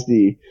that has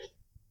the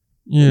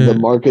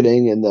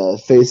marketing and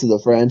the face of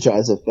the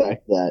franchise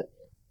effect that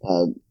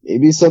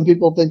maybe some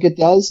people think it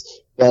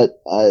does. But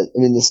I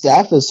mean, the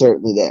staff is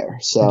certainly there.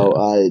 So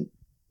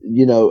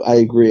I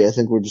agree. I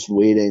think we're just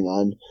waiting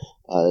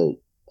on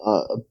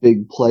a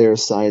big player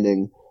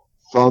signing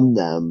from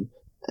them,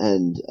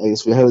 and I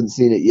guess we haven't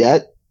seen it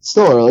yet.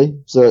 Still early,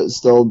 so it's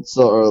still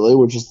early.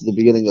 We're just at the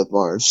beginning of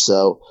March,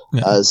 so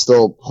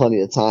still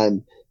plenty of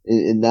time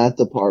in that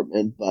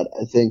department. But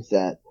I think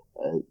that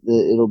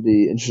it'll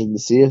be interesting to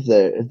see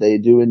if they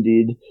do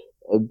indeed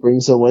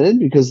bring someone in,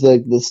 because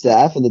the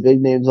staff and the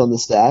big names on the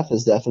staff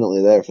is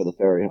definitely there for the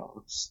Ferry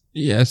Hawks.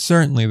 Yeah, it's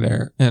certainly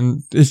there,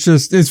 and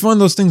it's one of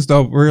those things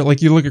though where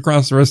like you look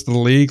across the rest of the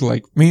league,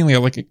 like mainly I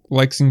look at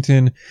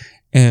Lexington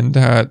and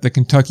the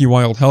Kentucky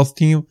Wild Health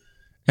team.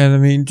 And I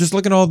mean, just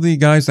look at all the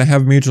guys that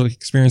have major league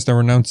experience that were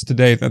announced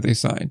today that they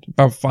signed.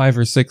 About 5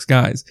 or 6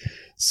 guys.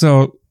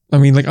 So, I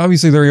mean, like,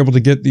 obviously they're able to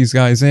get these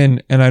guys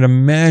in, and I'd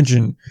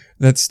imagine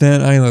that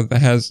Staten Island,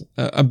 that has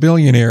a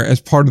billionaire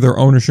as part of their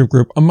ownership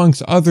group,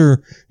 amongst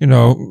other,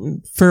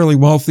 fairly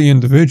wealthy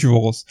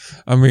individuals.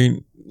 I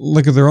mean,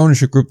 look at their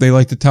ownership group. They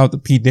like to tout the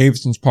Pete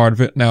Davidson's part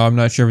of it. Now, I'm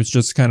not sure if it's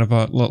just kind of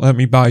a let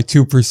me buy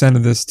 2%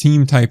 of this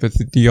team type of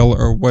deal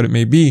or what it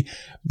may be,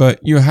 but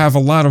you have a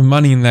lot of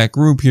money in that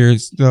group here.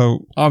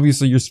 So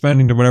obviously you're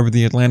spending to whatever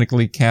the Atlantic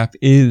League cap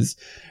is.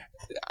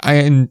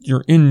 And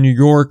you're in New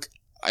York.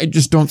 I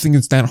just don't think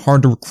it's that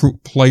hard to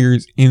recruit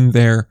players in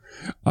there.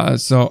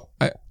 So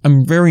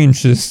I'm very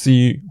interested to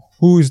see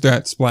who's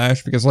that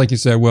splash? Because like you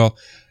said, well,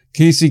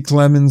 Casey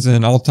Clemens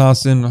and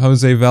Altossin,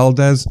 Jose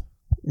Valdez,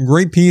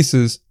 great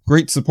pieces,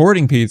 great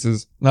supporting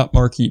pieces, not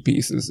marquee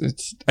pieces.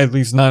 It's at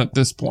least not at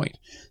this point.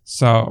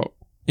 So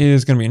it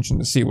is going to be interesting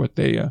to see what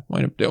they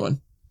wind up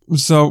doing.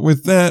 So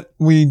with that,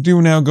 we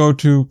do now go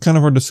to kind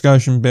of our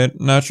discussion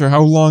bit. Not sure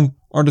how long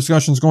our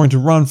discussion is going to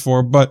run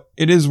for, but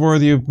it is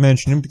worthy of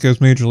mentioning because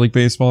Major League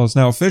Baseball is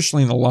now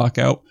officially in a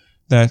lockout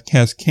that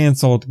has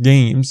canceled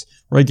games,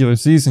 regular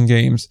season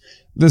games.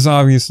 This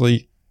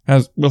obviously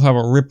will have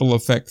a ripple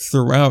effect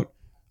throughout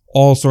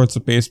all sorts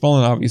of baseball,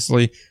 and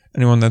obviously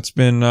anyone that's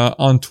been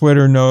on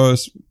Twitter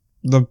knows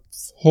the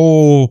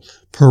whole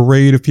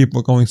parade of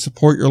people going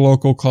support your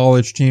local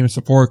college team,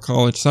 support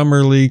college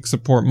summer league,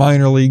 support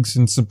minor leagues,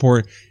 and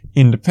support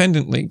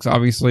independent leagues.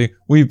 Obviously,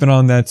 we've been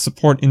on that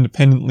support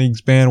independent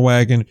leagues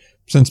bandwagon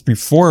since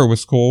before it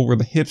was cool. We're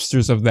the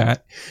hipsters of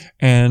that.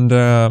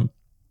 And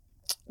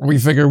we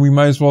figure we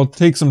might as well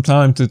take some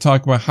time to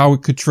talk about how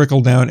it could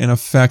trickle down and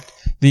affect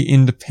the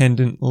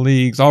independent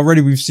leagues.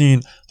 Already we've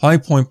seen High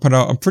Point put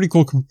out a pretty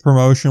cool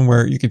promotion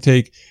where you could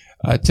take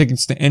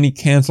tickets to any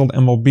canceled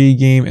MLB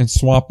game and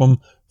swap them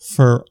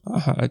for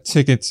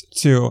tickets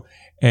to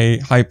a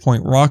High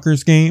Point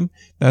Rockers game.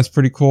 That's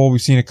pretty cool.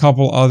 We've seen a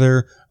couple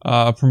other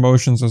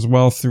promotions as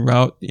well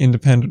throughout the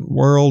independent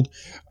world.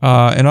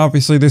 And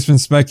obviously there's been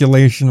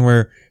speculation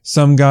where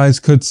some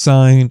guys could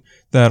sign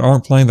that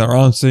aren't playing, that are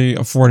on, say,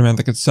 a 40-man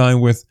that could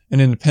sign with an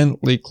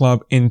independent league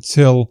club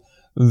until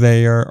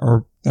they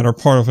are that are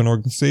part of an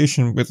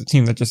organization with a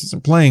team that just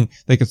isn't playing.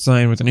 They could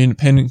sign with an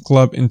independent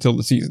club until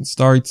the season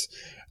starts.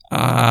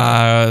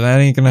 That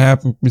ain't gonna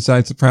happen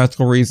besides the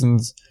practical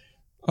reasons.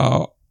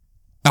 I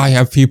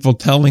have people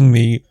telling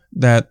me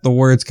that the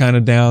word's kind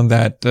of down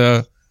that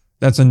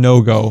that's a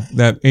no-go,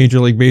 that Major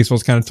League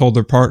Baseball's kind of told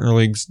their partner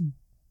leagues,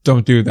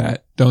 don't do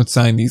that. Don't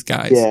sign these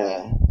guys.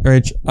 Yeah.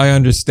 Which I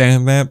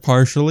understand that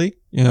partially.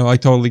 You know, I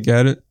totally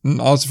get it. And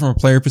also from a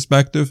player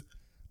perspective,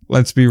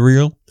 let's be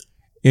real.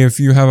 If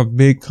you have a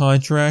big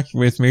contract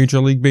with Major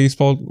League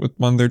Baseball, with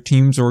one of their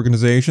teams or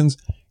organizations,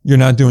 you're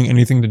not doing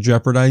anything to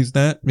jeopardize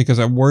that, because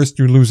at worst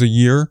you lose a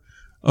year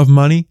of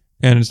money,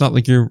 and it's not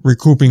like you're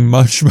recouping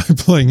much by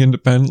playing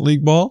independent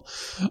league ball.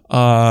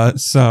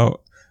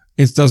 So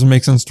it doesn't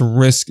make sense to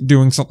risk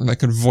doing something that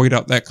could void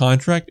out that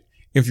contract.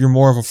 If you're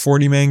more of a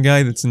 40-man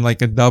guy that's in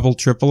like a double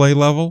AAA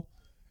level,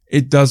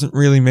 it doesn't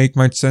really make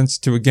much sense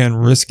to, again,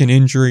 risk an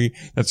injury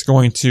that's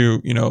going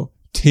to, you know,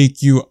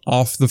 take you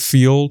off the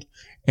field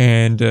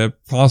and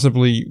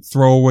possibly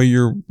throw away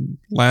your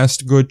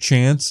last good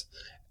chance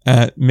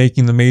at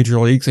making the major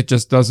leagues. It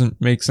just doesn't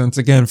make sense,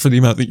 again, for the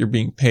amount that you're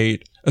being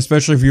paid,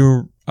 especially if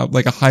you're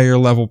like a higher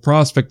level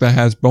prospect that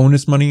has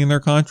bonus money in their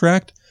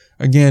contract.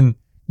 Again,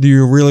 do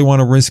you really want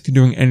to risk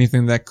doing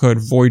anything that could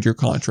void your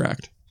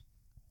contract?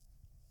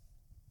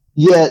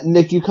 Yeah,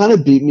 Nick, you kind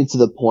of beat me to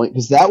the point,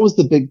 because that was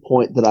the big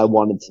point that I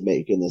wanted to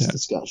make in this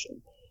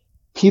discussion.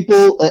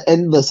 People,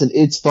 and listen,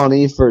 it's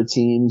funny for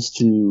teams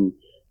to,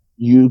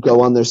 you go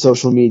on their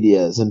social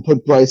medias and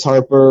put Bryce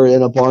Harper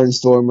in a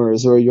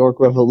Barnstormers or a York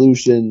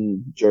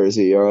Revolution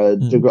jersey or a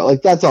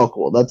like, that's all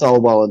cool. That's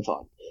all well and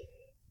fun.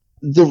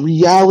 The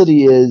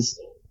reality is,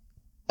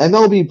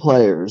 MLB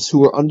players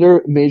who are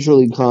under major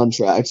league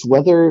contracts,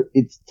 whether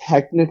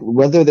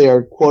they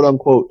are quote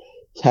unquote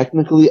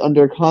technically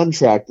under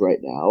contract right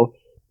now,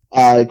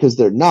 because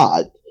they're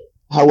not.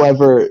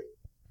 However,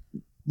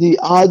 the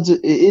odds,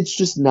 it's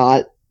just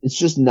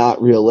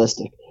not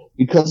realistic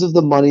because of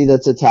the money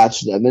that's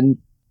attached to them. And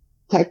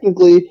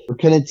technically,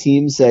 can a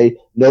team say,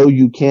 no,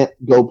 you can't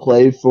go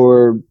play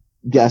for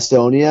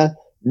Gastonia?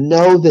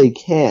 No, they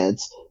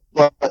can't.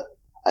 But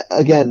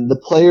again, the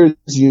players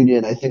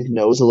union, I think,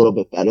 knows a little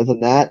bit better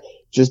than that,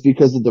 just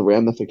because of the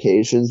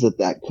ramifications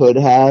that could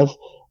have.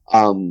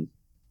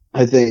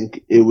 I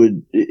think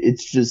it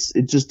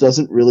just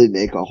doesn't really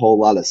make a whole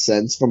lot of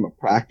sense from a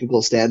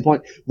practical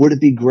standpoint. Would it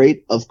be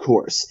great? Of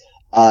course.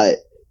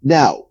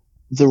 Now,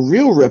 the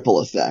real ripple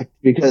effect,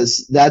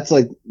 because that's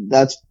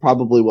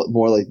probably what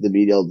more like the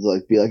media will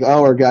like be like,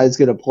 oh, our guy's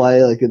going to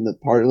play like in the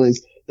partner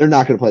leagues. They're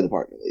not going to play the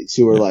partner leagues,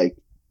 who are like,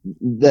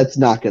 that's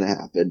not going to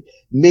happen.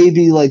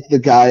 Maybe like the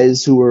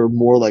guys who are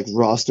more like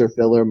roster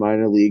filler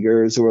minor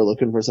leaguers who are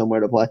looking for somewhere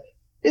to play.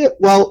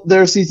 Well,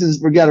 their seasons,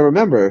 we got to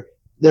remember,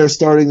 they're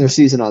starting their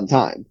season on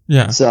time.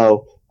 Yeah.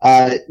 So,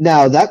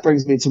 now that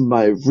brings me to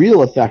my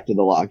real effect of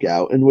the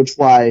lockout, and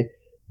why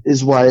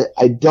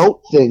I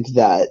don't think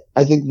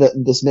I think that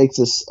this makes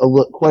this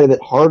quite a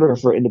bit harder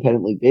for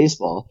independent league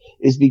baseball,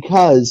 is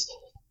because,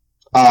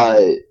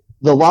 the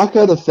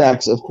lockout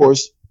affects, of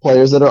course,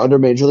 players that are under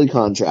major league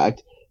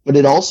contract, but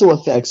it also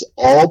affects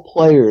all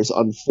players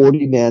on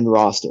 40-man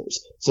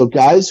rosters. So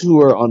guys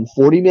who are on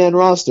 40-man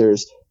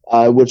rosters,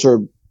 which are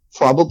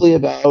probably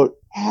about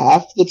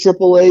half the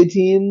AAA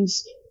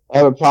teams,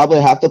 probably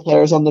half the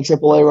players on the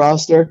AAA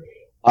roster,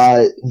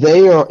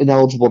 they are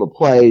ineligible to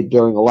play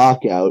during a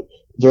lockout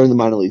during the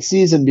minor league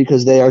season,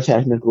 because they are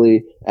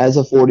technically, as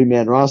a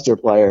 40-man roster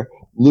player,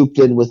 looped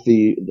in with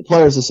the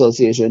Players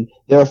Association.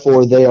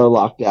 Therefore, they are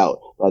locked out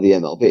by the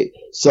MLB.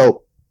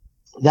 So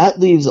that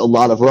leaves a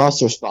lot of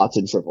roster spots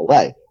in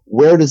AAA.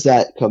 Where does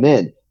that come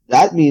in?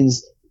 That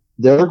means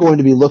they're going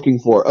to be looking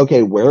for,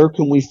 okay, where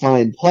can we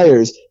find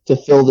players to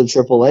fill the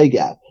AAA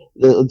gap,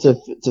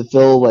 to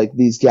fill like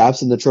these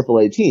gaps in the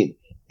AAA team.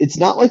 It's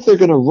not like they're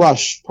going to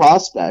rush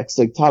prospects,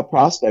 like top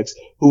prospects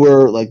who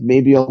are like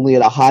maybe only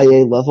at a high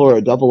A level or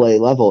a double A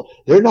level.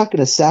 They're not going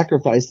to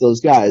sacrifice those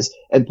guys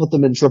and put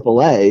them in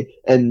AAA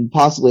and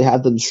possibly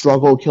have them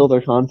struggle, kill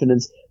their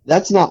confidence.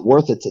 That's not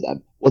worth it to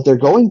them. What they're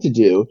going to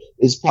do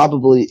is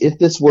probably, if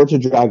this were to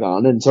drag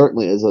on, and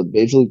certainly as a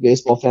Major League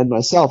Baseball fan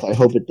myself, I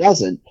hope it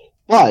doesn't,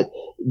 but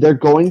they're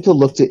going to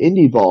look to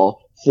indie ball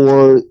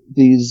for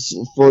these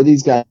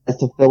guys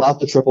to fill out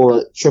the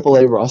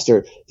AAA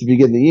roster to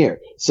begin the year.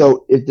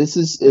 So if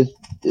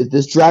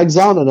this drags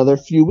on another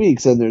few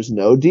weeks and there's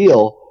no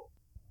deal,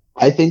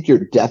 I think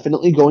you're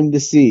definitely going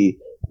to see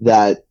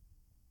that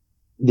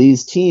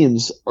these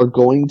teams are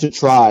going to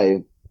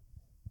try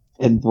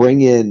and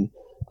bring in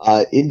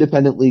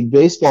independent league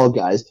baseball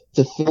guys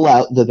to fill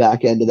out the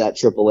back end of that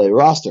AAA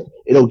roster.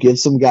 It'll give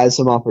some guys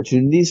some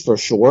opportunities for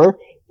sure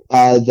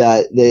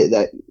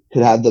that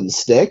could have them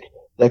stick.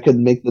 That could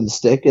make them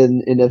stick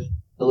in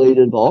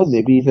affiliated ball and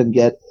maybe even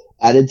get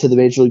added to the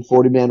Major League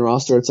 40-man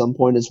roster at some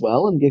point as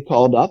well and get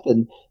called up,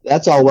 and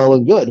that's all well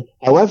and good.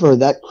 However,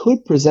 that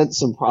could present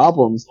some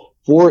problems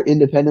for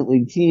independent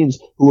league teams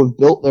who have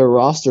built their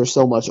roster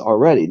so much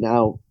already.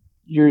 Now,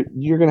 you're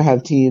going to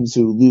have teams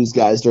who lose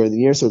guys during the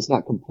year, so it's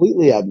not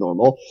completely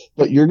abnormal,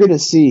 but you're going to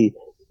see,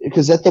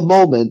 because at the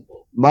moment,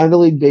 minor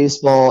league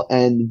baseball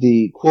and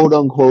the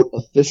quote-unquote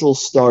official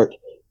start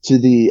to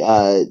the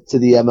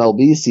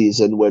MLB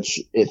season,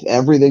 which if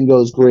everything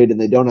goes great and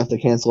they don't have to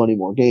cancel any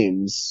more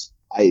games,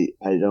 I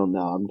don't know.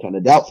 I'm kind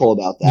of doubtful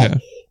about that.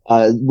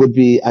 Yeah. Would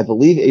be, I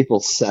believe,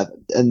 April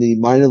 7th, and the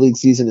minor league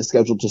season is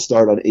scheduled to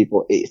start on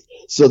April 8th.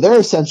 So they're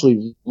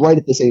essentially right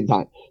at the same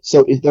time.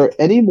 So if there are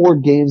any more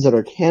games that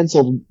are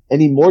canceled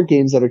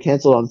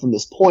on from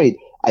this point,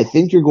 I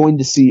think you're going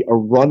to see a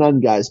run on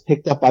guys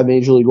picked up by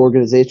major league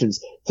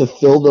organizations to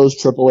fill those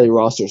AAA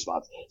roster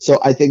spots. So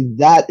I think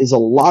that is a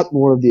lot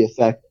more of the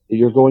effect that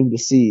you're going to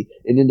see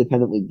in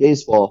independent league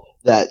baseball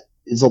that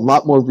is a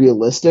lot more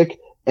realistic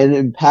and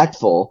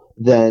impactful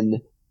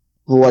than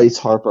Bryce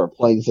Harper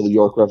playing for the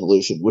York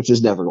Revolution, which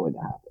is never going to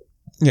happen.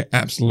 Yeah,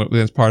 absolutely.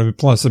 That's part of it.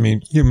 Plus, I mean,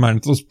 keep in mind,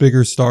 if those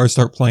bigger stars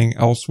start playing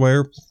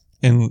elsewhere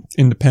in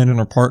independent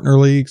or partner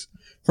leagues,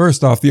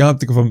 first off, the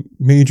optic of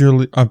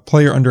a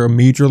player under a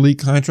major league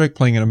contract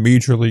playing in a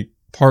major league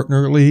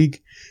partner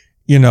league,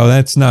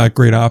 that's not a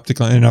great optic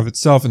in and of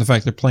itself. And the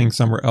fact they're playing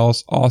somewhere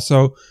else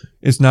also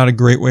is not a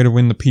great way to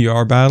win the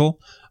PR battle.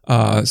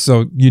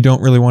 So you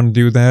don't really want to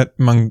do that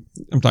I'm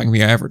talking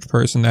the average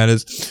person, that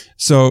is.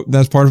 So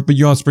that's part of it. But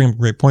you also bring up a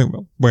great point,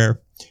 Will,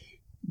 where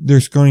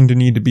there's going to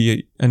need to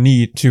be a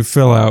need to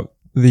fill out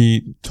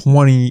the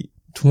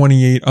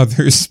 28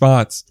 other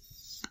spots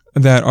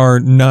that are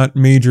not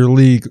major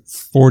league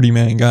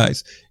 40-man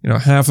guys.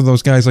 Half of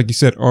those guys, like you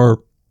said, are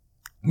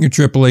your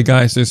AAA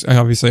guys. There's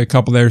obviously a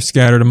couple that are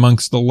scattered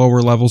amongst the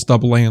lower levels,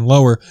 AA and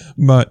lower,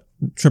 but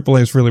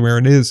AAA is really where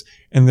it is.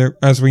 And there,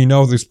 as we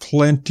know, there's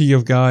plenty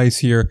of guys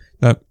here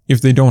that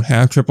if they don't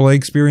have AAA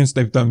experience,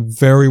 they've done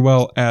very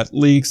well at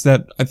leagues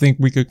that I think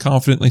we could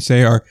confidently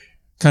say are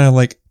kind of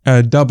like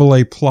a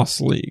AA plus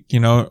league,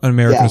 an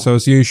American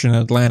Association,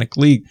 Atlantic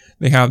League.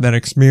 They have that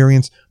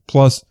experience.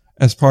 Plus,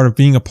 as part of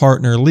being a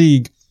partner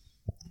league,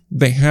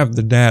 they have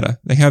the data.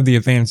 They have the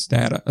advanced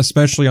data,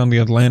 especially on the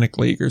Atlantic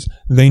Leaguers.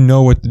 They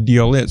know what the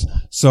deal is.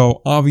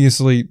 So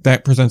obviously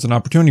that presents an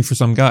opportunity for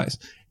some guys.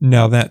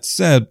 Now that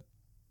said,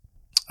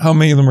 how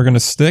many of them are going to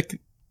stick?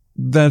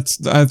 That's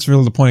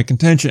really the point of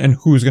contention. And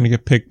who's going to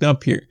get picked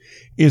up here?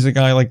 Is a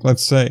guy like,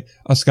 let's say,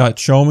 a Scott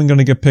Showman going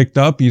to get picked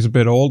up? He's a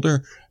bit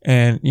older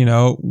and,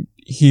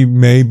 he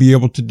may be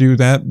able to do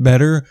that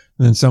better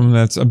than someone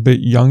that's a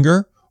bit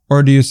younger.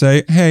 Or do you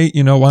say, hey,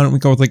 why don't we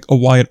go with like a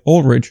Wyatt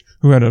Ulrich,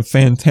 who had a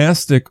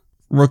fantastic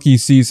rookie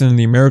season in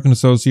the American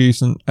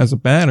Association as a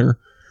batter?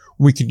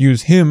 We could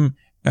use him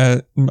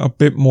as a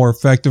bit more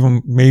effective,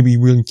 and maybe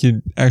we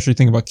could actually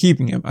think about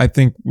keeping him. I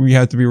think we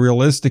have to be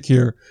realistic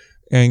here,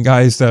 and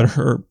guys that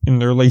are in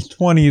their late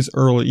 20s,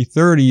 early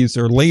 30s,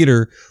 or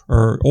later,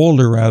 or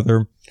older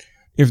rather,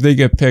 if they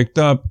get picked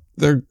up,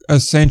 they're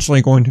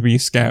essentially going to be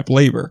scab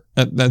labor.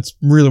 That's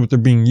really what they're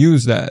being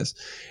used as.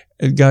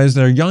 Guys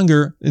that are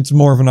younger, it's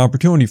more of an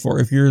opportunity for.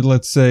 If you're,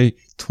 let's say,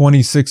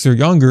 26 or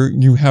younger,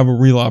 you have a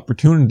real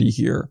opportunity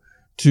here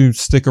to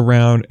stick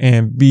around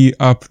and be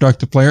a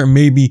productive player.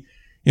 Maybe,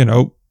 get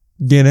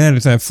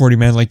added to that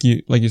 40-man like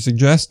you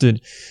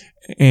suggested.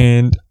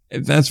 And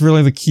that's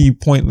really the key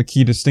point and the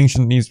key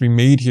distinction that needs to be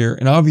made here.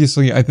 And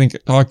obviously, I think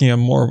talking on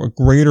more of a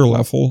greater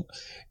level,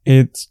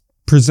 it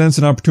presents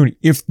an opportunity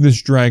if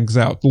this drags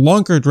out. The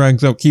longer it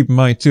drags out, keep in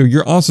mind too,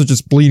 you're also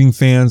just bleeding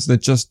fans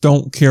that just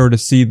don't care to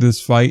see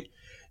this fight.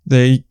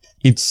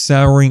 It's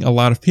souring a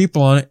lot of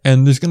people on it,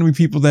 and there's going to be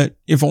people that,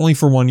 if only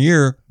for 1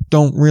 year,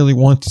 don't really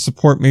want to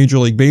support Major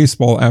League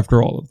Baseball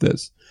after all of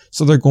this.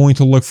 So they're going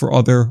to look for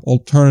other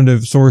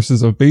alternative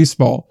sources of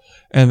baseball.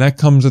 And that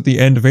comes at the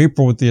end of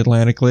April with the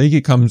Atlantic League.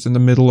 It comes in the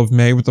middle of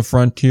May with the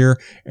Frontier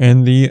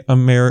and the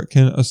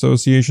American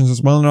associations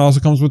as well. And it also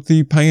comes with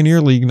the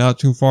Pioneer League not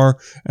too far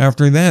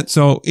after that.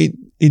 So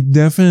it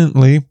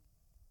definitely,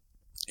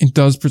 it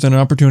does present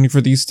an opportunity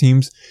for these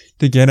teams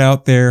to get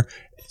out there,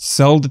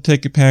 sell the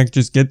ticket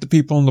packages, get the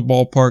people in the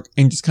ballpark,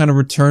 and just kind of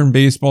return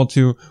baseball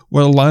to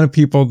what a lot of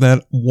people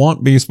that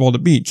want baseball to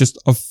be, just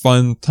a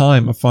fun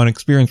time, a fun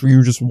experience where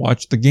you just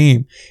watch the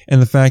game. And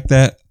the fact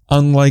that,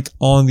 unlike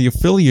on the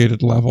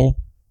affiliated level,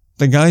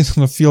 the guys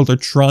on the field are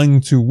trying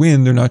to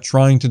win, they're not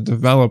trying to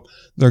develop,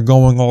 they're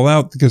going all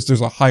out because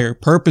there's a higher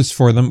purpose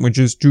for them, which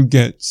is to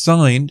get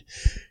signed.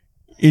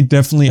 It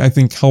definitely, I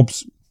think,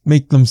 helps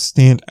make them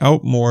stand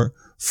out more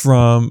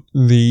from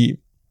the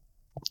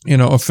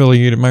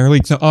affiliated minor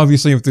leagues. Now,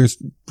 obviously, if there's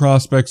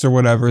prospects or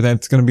whatever,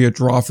 that's going to be a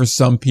draw for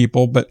some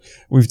people, but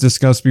we've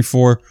discussed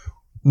before,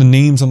 the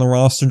names on the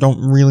roster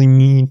don't really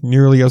mean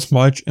nearly as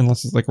much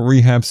unless it's like a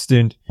rehab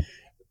stint.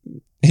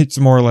 It's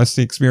more or less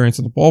the experience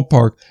of the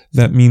ballpark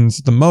that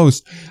means the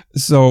most.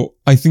 So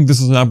I think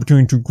this is an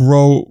opportunity to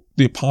grow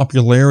the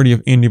popularity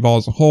of indie ball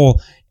as a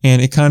whole.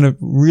 And it kind of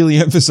really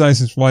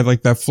emphasizes why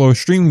like that flow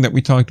streaming that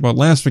we talked about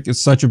last week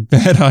is such a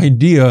bad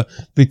idea,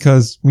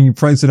 because when you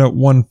price it at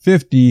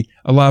 $150,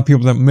 a lot of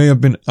people that may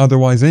have been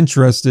otherwise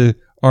interested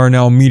are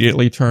now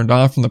immediately turned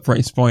off from the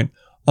price point.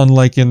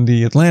 Unlike in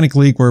the Atlantic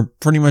League where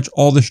pretty much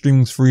all the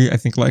streaming's free. I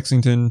think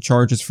Lexington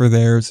charges for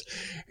theirs.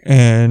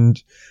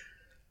 And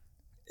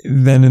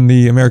then in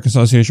the American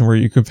Association where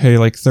you could pay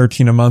like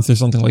 $13 a month or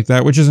something like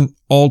that, which isn't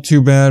all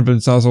too bad, but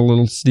it's also a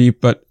little steep.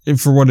 But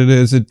for what it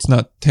is, it's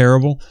not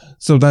terrible.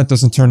 So that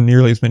doesn't turn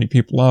nearly as many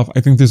people off.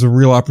 I think there's a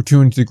real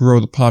opportunity to grow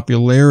the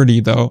popularity,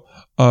 though,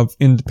 of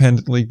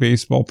independent league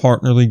baseball,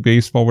 partner league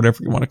baseball,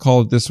 whatever you want to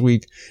call it this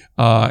week.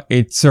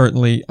 It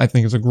certainly, I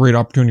think, is a great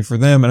opportunity for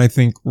them. And I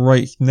think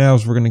right now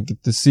is we're going to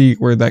get to see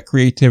where that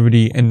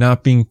creativity and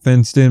not being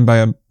fenced in by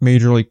a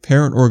major league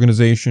parent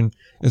organization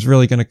is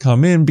really going to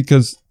come in,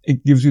 because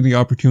it gives you the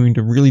opportunity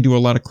to really do a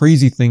lot of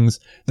crazy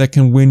things that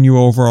can win you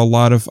over a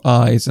lot of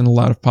eyes and a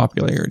lot of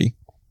popularity.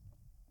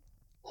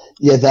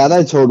 Yeah, that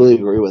I totally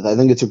agree with. I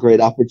think it's a great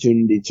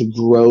opportunity to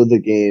grow the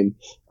game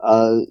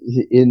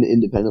in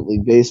independent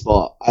league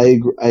baseball.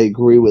 I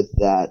agree with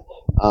that.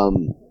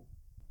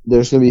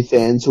 There's going to be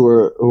fans who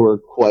are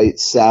quite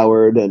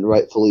soured, and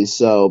rightfully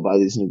so, by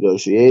these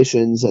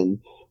negotiations and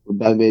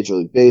by Major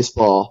League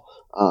Baseball,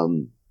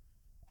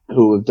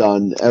 who have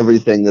done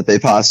everything that they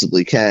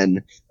possibly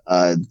can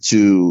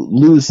to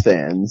lose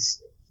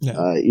fans,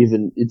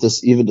 even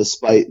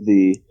despite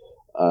the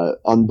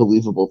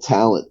unbelievable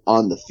talent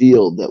on the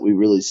field that we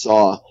really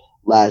saw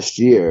last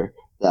year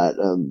that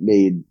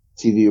made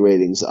TV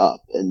ratings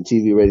up, and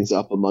TV ratings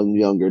up among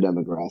younger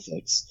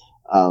demographics.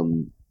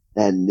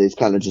 And they've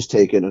kind of just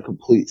taken a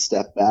complete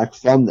step back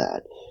from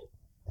that.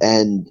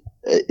 And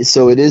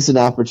so it is an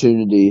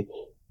opportunity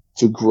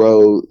to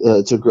grow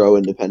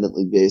independent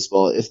league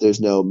baseball if there's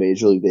no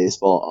Major League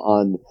Baseball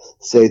on,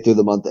 say, through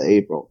the month of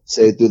April,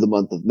 say through the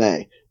month of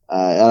May.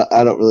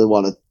 I don't really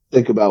want to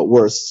think about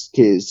worst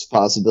case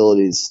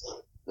possibilities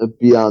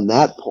beyond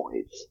that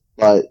point,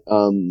 but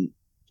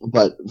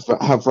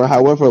for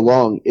however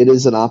long, it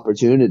is an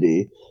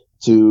opportunity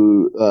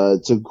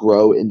to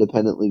grow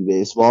independent league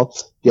baseball,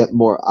 get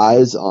more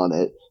eyes on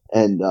it,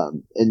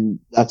 and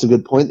that's a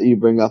good point that you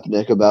bring up,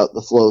 Nick, about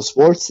the Flow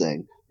Sports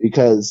thing,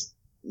 because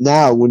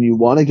now when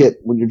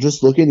you're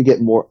just looking to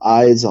get more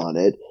eyes on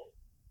it,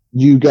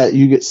 you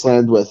get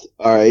slammed with,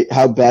 all right,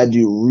 how bad do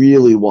you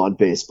really want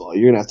baseball?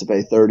 You're gonna have to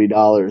pay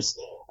 $30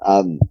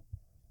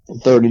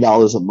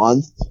 a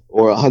month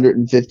or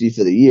 $150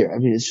 for the year. I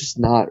mean, it's just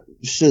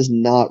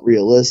not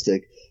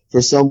realistic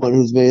for someone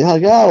who's made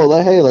like, oh,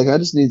 well, hey, like I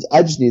just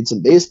need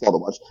some baseball to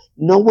watch.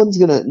 No one's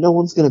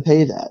gonna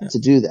pay that to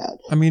do that.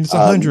 I mean, it's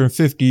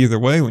 $150 either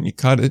way when you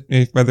cut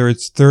it, whether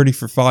it's $30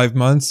 for 5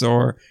 months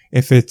or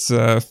if it's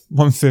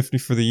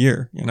 $150 for the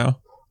year, you know.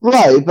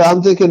 Right, but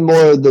I'm thinking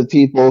more of the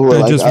people who are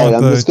like, all right,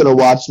 I'm just gonna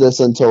watch this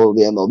until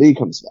the MLB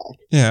comes back.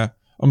 Yeah.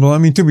 Well, I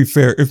mean, to be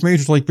fair, if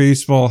Major League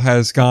Baseball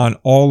has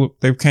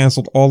they've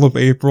canceled all of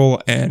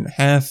April and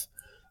half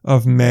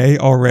of May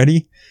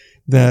already,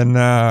 then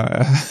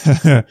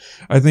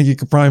I think you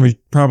could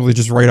probably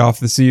just write off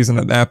the season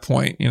at that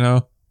point, you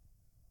know?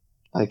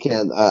 I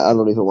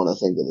don't even want to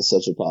think that it's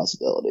such a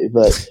possibility,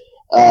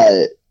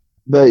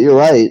 but you're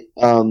right.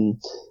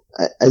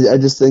 I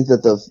just think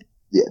that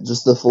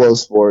just the Flow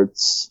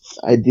Sports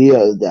idea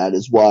of that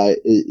is why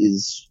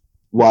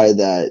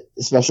that,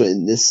 especially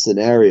in this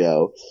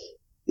scenario,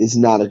 is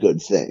not a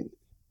good thing.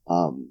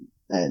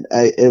 And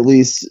at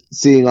least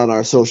seeing on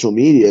our social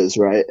medias,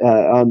 right,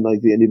 on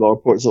like the Indie Ball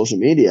Report social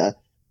media,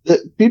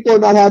 that people are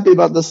not happy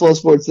about this Flow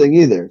Sports thing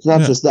either. It's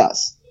not just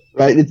us,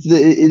 right? It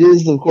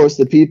is of course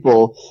the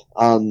people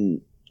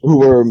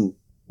who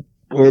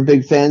are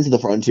big fans of the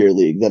Frontier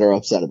League that are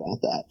upset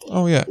about that.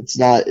 Oh yeah, it's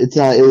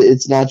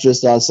not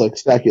just us like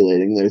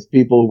speculating. There's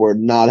people who are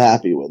not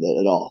happy with it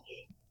at all.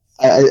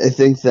 I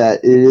think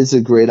that it is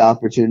a great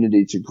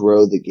opportunity to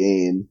grow the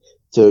game,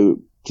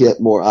 to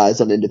get more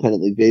eyes on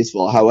independent league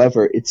baseball.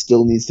 However, it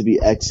still needs to be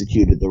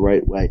executed the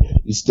right way.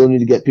 You still need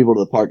to get people to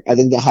the park. I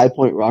think the High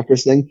Point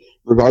Rockers thing,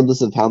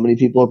 regardless of how many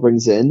people it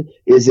brings in,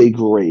 is a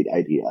great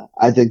idea.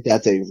 I think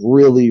that's a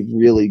really,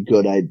 really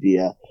good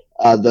idea.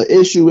 The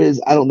issue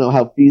is, I don't know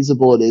how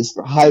feasible it is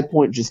for High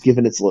Point, just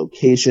given its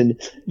location.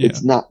 Yeah.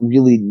 It's not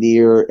really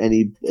near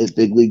any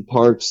big league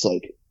parks.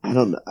 Like, I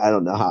don't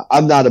know how.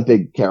 I'm not a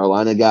big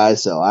Carolina guy,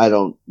 so I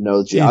don't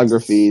know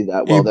geography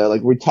that well there.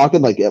 Like, we're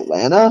talking like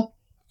Atlanta?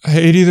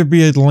 It'd either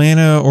be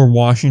Atlanta or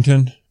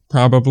Washington,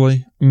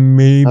 probably.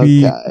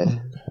 Maybe.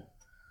 Okay.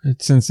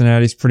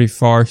 Cincinnati's pretty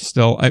far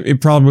still. It'd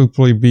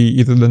probably be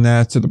either the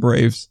Nats or the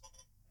Braves.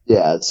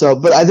 Yeah, so,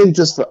 but I think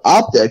just for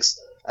optics,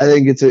 I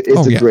think it's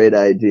a great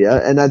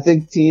idea. And I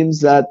think teams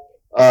that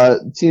are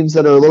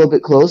a little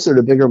bit closer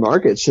to bigger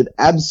markets should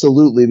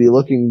absolutely be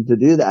looking to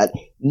do that.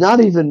 Not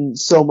even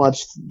so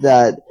much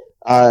that,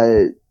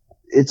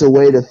 it's a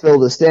way to fill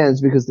the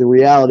stands, because the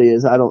reality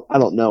is I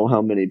don't know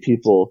how many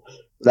people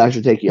would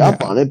actually take you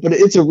up on it, but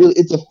it's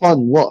a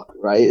fun look,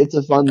 right? It's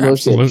a fun look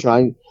at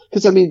trying,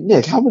 because I mean,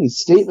 Nick, how many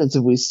statements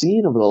have we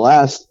seen over the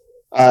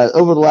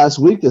last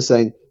week that's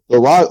saying the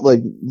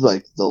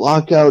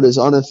lockout is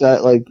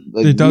unaffected, like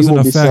it doesn't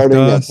affect starting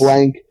us. At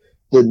blank,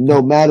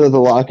 no matter the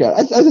lockout.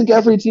 I think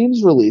every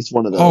team's released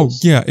one of those. Oh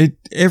yeah,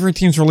 every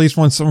team's released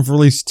one. Some have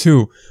released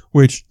two,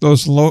 which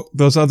those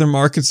other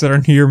markets that are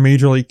near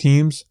major league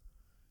teams,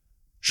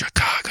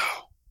 Chicago.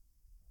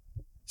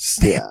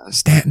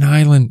 Staten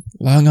Island,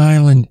 Long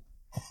Island.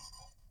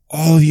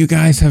 All of you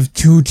guys have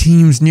two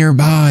teams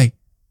nearby.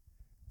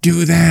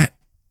 Do that.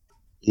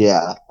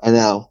 Yeah, I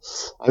know.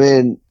 I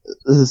mean,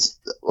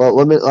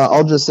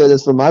 I'll just say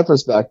this from my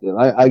perspective.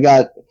 I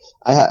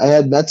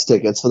had Mets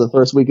tickets for the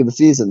first week of the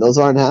season. Those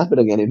aren't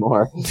happening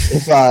anymore.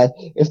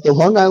 If the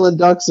Long Island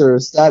Ducks or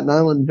Staten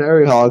Island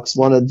Berryhawks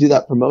want to do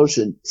that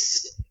promotion,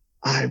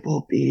 I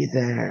will be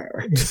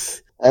there.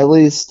 At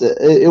least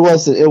it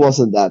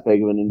wasn't that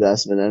big of an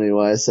investment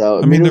anyway. So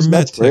I mean, it was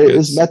Mets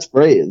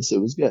Braves. It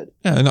was good.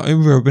 Yeah, no, it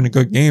would have been a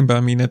good game. But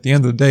I mean, at the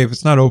end of the day, if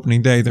it's not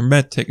opening day, they're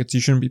Met tickets.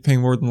 You shouldn't be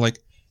paying more than like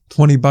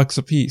 $20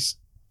 a piece.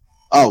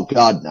 Oh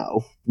God,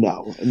 no,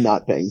 I'm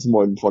not paying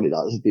more than $20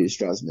 a piece.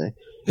 Trust me.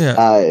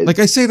 Yeah, like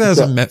I say that as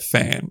a Met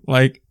fan.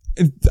 Like,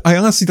 I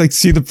honestly like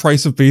see the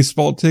price of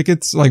baseball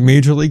tickets, like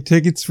major league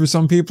tickets for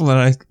some people, and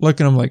I look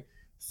at them like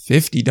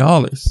 $50,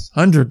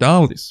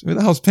 $100. Who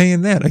the hell's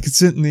paying that? I could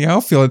sit in the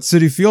outfield at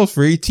Citi Field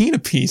for $18 a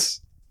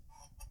piece.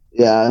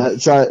 Yeah,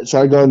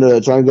 try going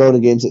to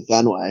games at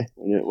Fenway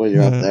when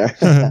you're up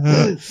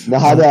there.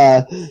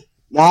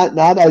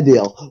 Not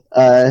ideal.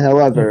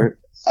 However,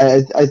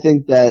 I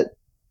think that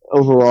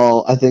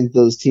overall, I think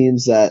those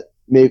teams that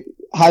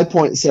High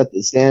Point set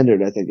the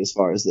standard, I think, as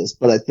far as this,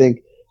 but I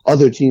think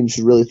other teams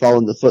should really follow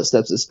in the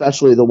footsteps,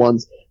 especially the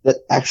ones that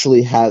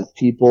actually have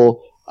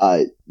people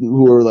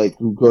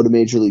who go to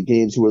major league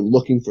games, who are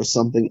looking for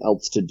something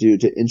else to do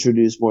to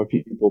introduce more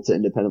people to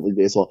independent league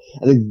baseball.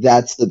 I think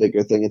that's the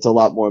bigger thing. It's a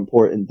lot more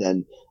important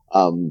than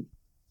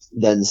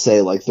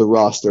say like the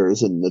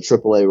rosters and the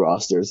AAA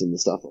rosters and the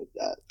stuff like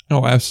that.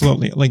 Oh,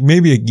 absolutely. Like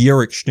maybe a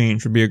gear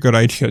exchange would be a good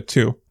idea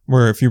too,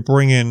 where if you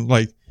bring in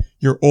like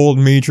your old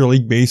Major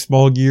League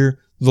Baseball gear,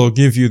 they'll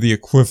give you the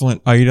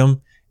equivalent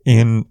item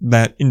in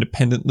that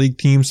independent league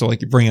team. So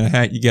like you bring in a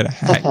hat, you get a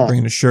hat. You bring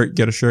in a shirt, you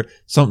get a shirt.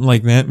 Something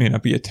like that may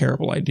not be a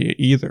terrible idea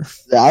either.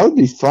 That would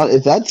be fun.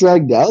 If that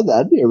dragged out,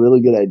 that'd be a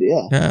really good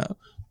idea. Yeah.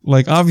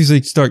 Like obviously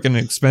it start getting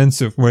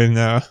expensive when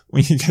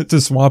you get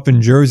to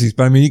swapping jerseys,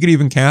 but I mean you could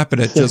even cap it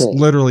at just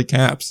literally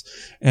caps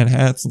and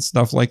hats and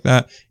stuff like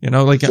that. You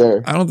know, like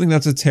sure. I don't think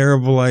that's a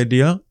terrible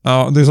idea.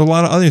 There's a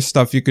lot of other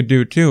stuff you could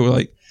do too.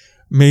 Like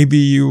maybe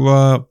you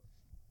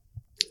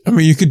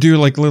could do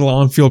like little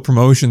on-field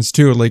promotions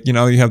too. Like, you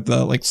know, you have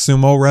the like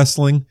sumo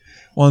wrestling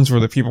ones where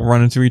the people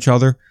run into each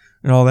other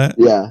and all that.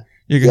 Yeah.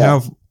 You could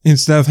have,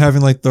 instead of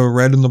having like the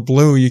red and the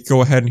blue, you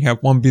go ahead and have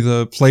one be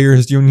the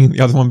players union,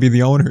 the other one be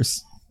the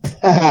owners.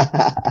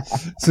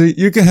 So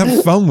you can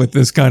have fun with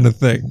this kind of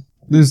thing.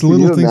 There's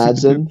little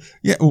things. You can do.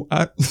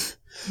 Yeah.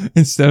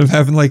 Instead of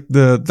having like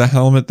the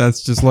helmet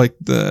that's just like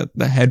the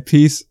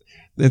headpiece,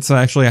 it's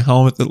actually a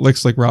helmet that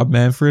looks like Rob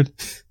Manfred.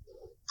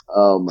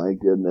 Oh my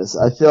goodness.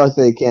 I feel like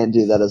they can't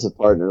do that as a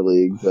partner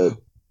league, but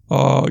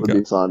it would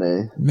be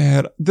funny.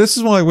 Man, this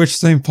is why I wish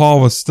St.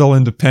 Paul was still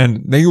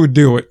independent. They would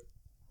do it.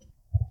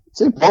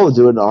 St. Paul would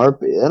do it in a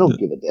heartbeat. They don't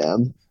give a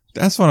damn.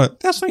 That's what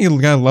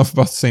you gotta love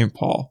about St.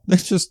 Paul.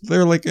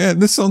 They're like,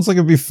 this sounds like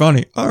it'd be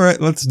funny. All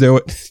right, let's do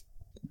it.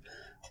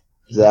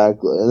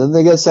 Exactly. And then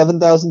they get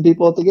 7,000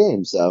 people at the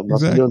game, so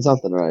must be doing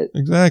something right.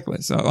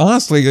 Exactly. So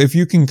honestly, if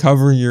you can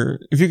cover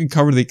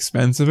the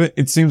expense of it,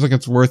 it seems like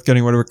it's worth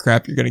getting whatever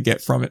crap you're going to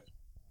get from it.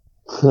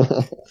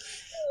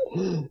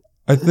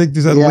 I think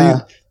there's at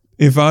least,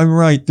 if I'm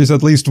right, there's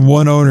at least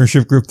one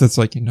ownership group that's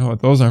like, you know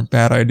what, those aren't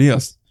bad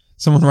ideas.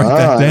 Someone write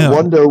that down. I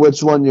wonder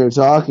which one you're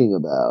talking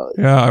about.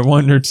 Yeah, I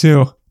wonder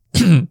too.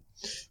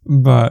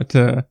 But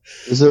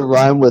does it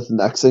rhyme with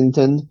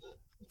Mexington?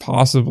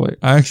 Possibly.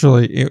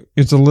 Actually,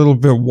 it's a little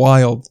bit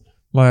wild,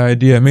 my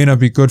idea. It may not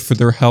be good for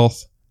their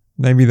health.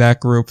 Maybe that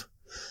group.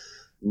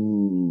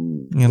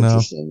 You know.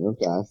 Interesting.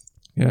 Okay.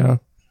 Yeah.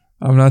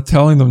 I'm not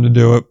telling them to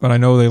do it, but I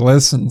know they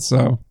listen.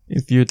 So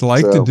if you'd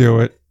like to do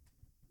it,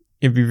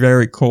 it'd be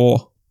very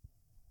cool.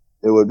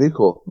 It would be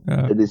cool.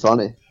 Yeah. It'd be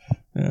funny.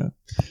 Yeah.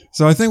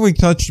 So I think we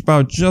touched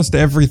about just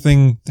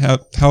everything,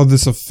 how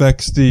this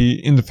affects the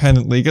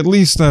independent league. At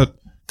least that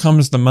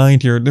comes to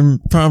mind here. There are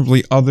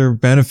probably other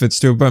benefits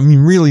to it, but I mean,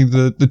 really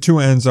the two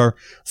ends are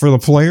for the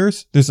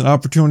players. There's an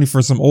opportunity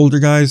for some older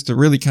guys to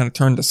really kind of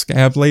turn to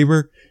scab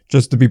labor,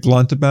 just to be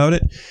blunt about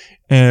it.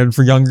 And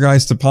for younger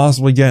guys to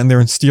possibly get in there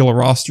and steal a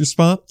roster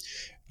spot.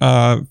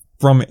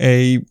 From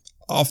a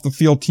off the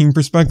field team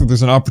perspective,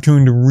 there's an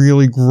opportunity to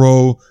really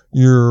grow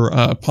your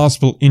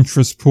possible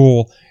interest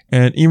pool.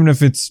 And even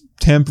if it's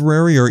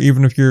temporary, or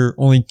even if you're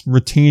only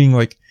retaining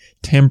like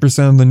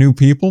 10% of the new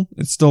people,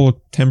 it's still a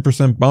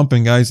 10% bump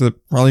in guys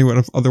that probably would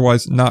have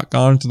otherwise not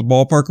gone to the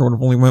ballpark or would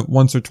have only went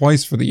once or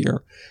twice for the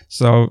year.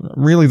 So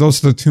really,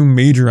 those are the two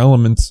major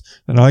elements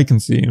that I can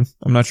see.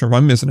 I'm not sure if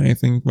I'm missing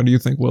anything. What do you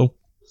think, Will?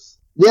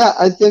 Yeah,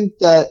 I think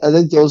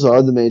those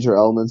are the major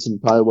elements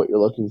and probably what you're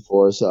looking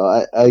for. So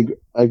I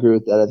agree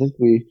with that. I think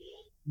we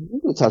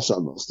touched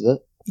on most of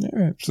it.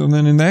 All right. So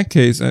then in that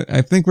case,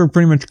 I think we're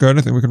pretty much good.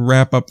 I think we could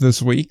wrap up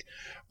this week.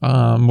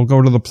 We'll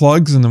go to the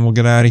plugs and then we'll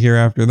get out of here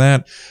after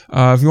that.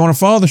 If you want to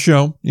follow the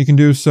show, you can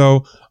do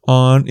so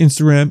on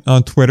Instagram,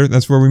 on Twitter.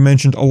 That's where we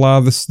mentioned a lot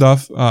of the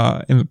stuff,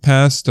 in the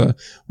past,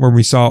 where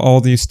we saw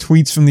all these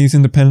tweets from these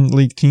independent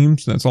league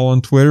teams. That's all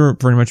on Twitter.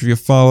 Pretty much if you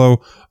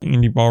follow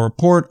Indie Ball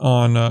Report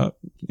on,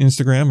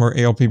 Instagram, or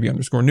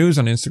ALPB_news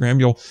on Instagram,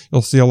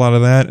 you'll see a lot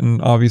of that. And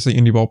obviously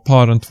Indie Ball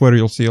Pod on Twitter,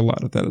 you'll see a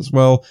lot of that as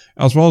well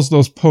as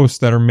those posts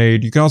that are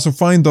made. You can also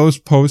find those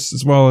posts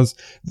as well as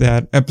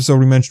that episode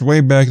we mentioned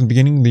way back in the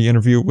beginning, the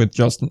interview with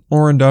Justin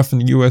Orenduff from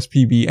the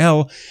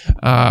USPBL,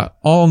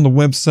 all on the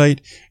website,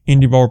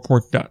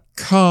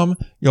 IndieBallReport.com.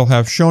 You'll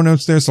have show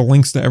notes there, so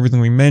links to everything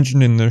we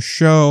mentioned in the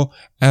show,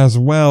 as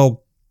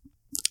well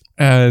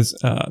as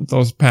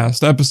those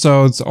past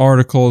episodes,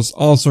 articles,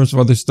 all sorts of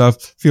other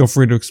stuff. Feel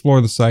free to explore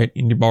the site,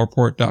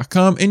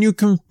 IndieBallReport.com, and you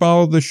can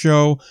follow the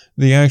show,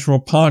 the actual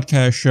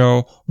podcast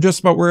show, just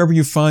about wherever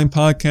you find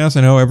podcasts.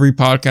 I know every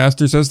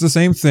podcaster says the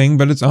same thing,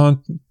 but it's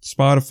on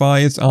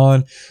Spotify, it's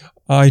on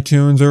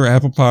iTunes or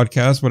Apple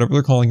Podcasts, whatever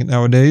they're calling it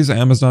nowadays,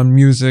 Amazon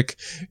Music,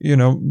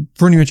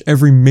 pretty much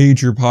every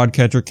major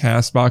podcatcher,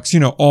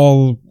 Castbox,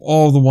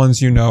 all the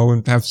ones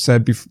and have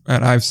said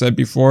and I've said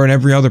before, and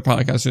every other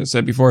podcaster has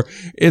said before,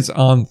 it's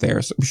on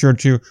there. So be sure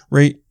to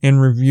rate and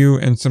review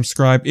and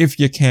subscribe if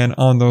you can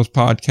on those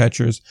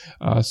podcatchers,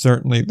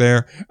 certainly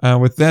there.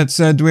 With that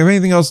said, do we have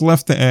anything else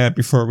left to add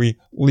before we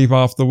leave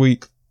off the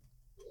week?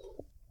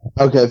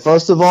 Okay,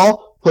 first of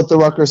all, put the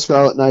Rutgers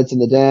Scarlet Knights in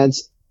the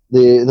dance.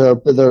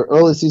 Their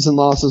early season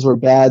losses were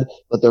bad,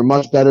 but they're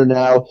much better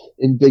now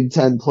in Big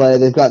Ten play.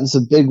 They've gotten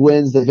some big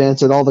wins. They've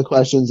answered all the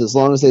questions. As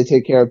long as they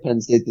take care of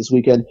Penn State this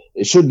weekend,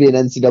 it should be an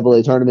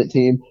NCAA tournament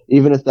team.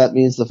 Even if that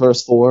means the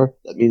first four,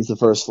 that means the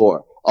first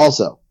four.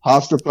 Also,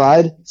 Hofstra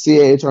Pride,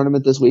 CAA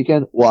tournament this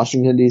weekend,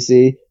 Washington,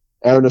 D.C.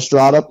 Aaron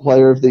Estrada,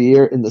 player of the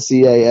year in the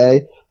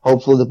CAA.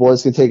 Hopefully the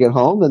boys can take it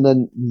home and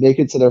then make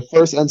it to their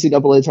first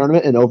NCAA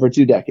tournament in over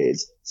 2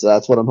 decades. So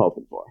that's what I'm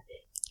hoping for.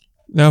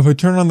 Now, if I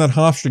turn on that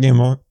Hofstra game,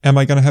 am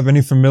I going to have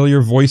any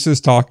familiar voices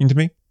talking to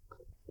me?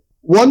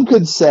 One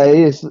could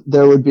say if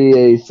there would be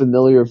a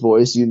familiar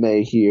voice you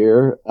may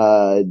hear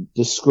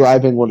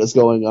describing what is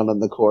going on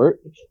the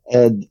court.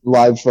 And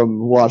live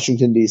from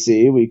Washington,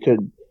 D.C., we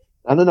could,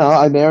 I don't know,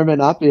 I may or may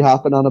not be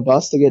hopping on a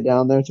bus to get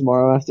down there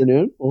tomorrow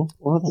afternoon. We'll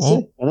have to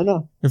see. I don't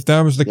know. If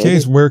that was the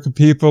case, where could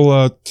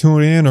people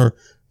tune in or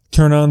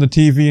turn on the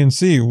TV and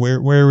see?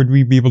 Where would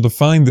we be able to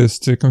find this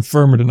to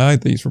confirm or deny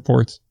these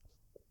reports?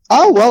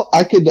 Oh, well,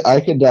 I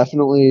could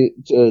definitely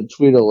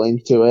tweet a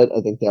link to it.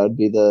 I think that would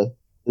be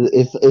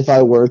if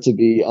I were to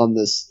be on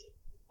this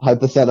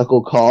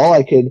hypothetical call,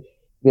 I could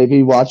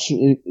maybe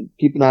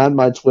keep an eye on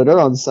my Twitter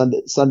on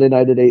Sunday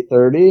night at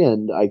 8:30,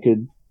 and I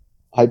could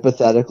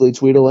hypothetically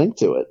tweet a link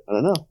to it. I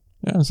don't know.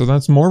 Yeah, so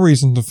that's more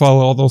reason to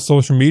follow all those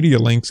social media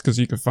links, because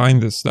you can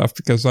find this stuff,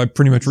 because I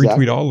pretty much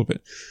retweet all of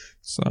it.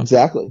 So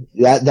exactly.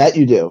 That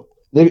you do.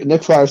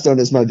 Nick Firestone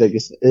is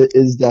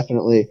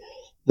definitely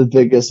the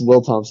biggest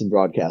Will Thompson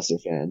broadcaster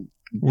fan,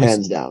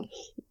 hands down.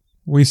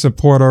 We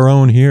support our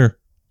own here.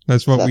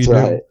 That's what we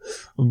right.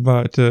 do.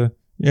 But,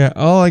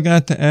 all I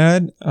got to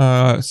add,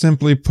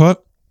 simply put,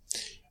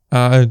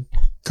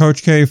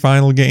 Coach K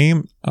final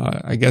game,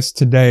 I guess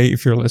today,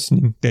 if you're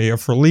listening, day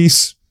of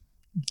release,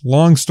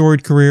 long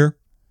storied career,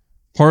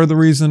 part of the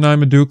reason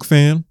I'm a Duke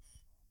fan.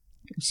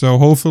 So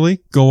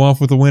hopefully go off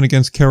with a win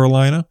against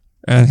Carolina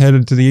and head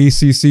into the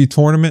ACC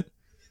tournament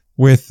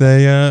with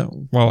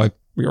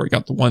we already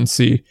got the 1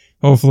 seed.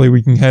 Hopefully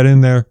we can head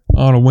in there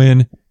on a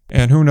win.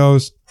 And who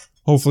knows,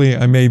 hopefully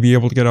I may be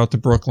able to get out to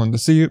Brooklyn to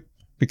see it,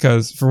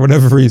 because for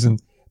whatever reason,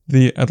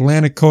 the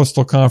Atlantic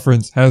Coastal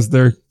Conference has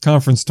their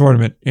conference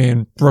tournament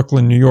in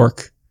Brooklyn, New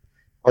York.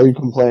 Are you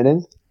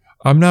complaining?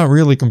 I'm not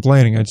really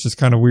complaining. It's just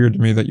kind of weird to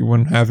me that you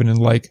wouldn't have it in,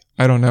 like,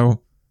 I don't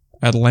know,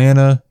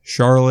 Atlanta,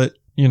 Charlotte,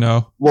 you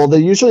know. Well, they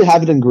usually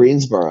have it in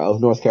Greensboro,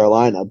 North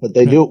Carolina, but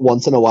they do it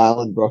once in a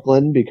while in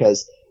Brooklyn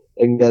because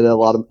they can get a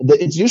lot of.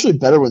 It's usually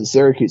better when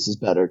Syracuse is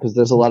better because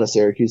there's a lot of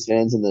Syracuse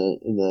fans in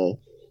the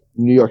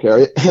New York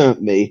area.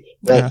 Me,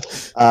 but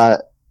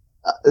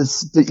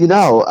you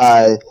know,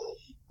 I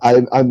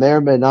may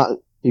or may not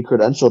be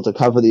credentialed to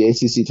cover the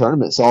ACC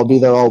tournament, so I'll be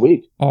there all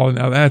week. Oh,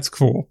 now that's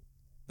cool.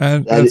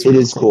 It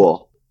is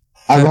cool.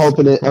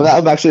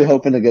 I'm actually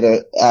hoping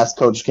to ask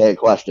Coach K a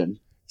question.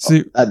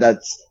 See,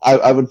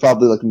 I would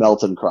probably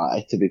melt and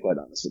cry, to be quite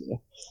honest with you.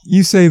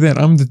 You say that.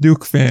 I'm the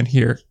Duke fan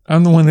here.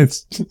 I'm the one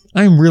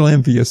I'm real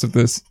envious of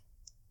this.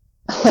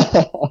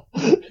 I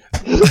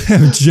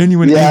have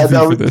genuine envy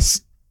for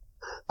this.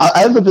 I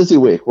have a busy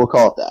week. We'll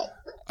call it that.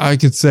 I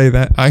could say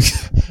that.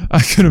 I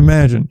could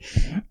imagine.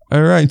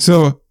 All right.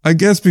 So I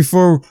guess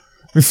before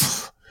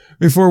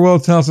Will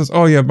tells us,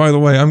 oh yeah, by the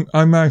way,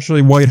 I'm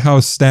actually White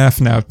House staff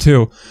now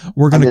too.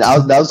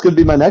 That was going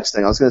to be my next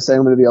thing. I was going to say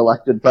I'm going to be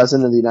elected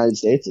president of the United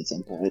States at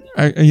some point.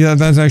 Yeah,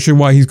 that's actually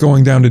why he's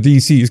going down to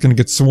DC. He's going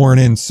to get sworn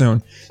in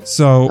soon.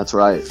 So that's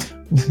right.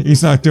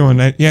 He's not doing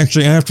that. He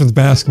actually, after the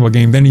basketball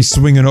game, then he's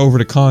swinging over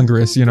to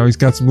Congress. You know, he's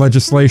got some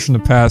legislation to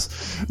pass.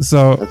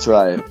 So that's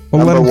right.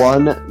 Number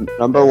one,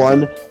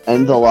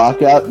 end the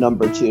lockout.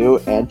 Number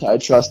 2,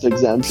 antitrust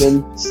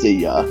exemption.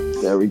 See ya.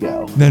 There we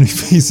go. Then he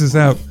pieces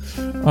out.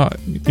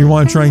 You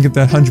want to try and get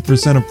that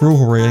 100%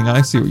 approval rating?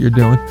 I see what you're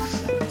doing.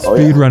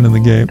 Speed running the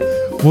game.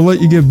 We'll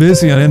let you get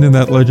busy on ending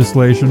that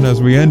legislation as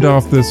we end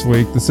off this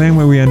week, the same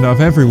way we end off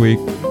every week.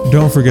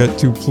 Don't forget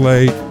to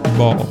play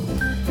ball.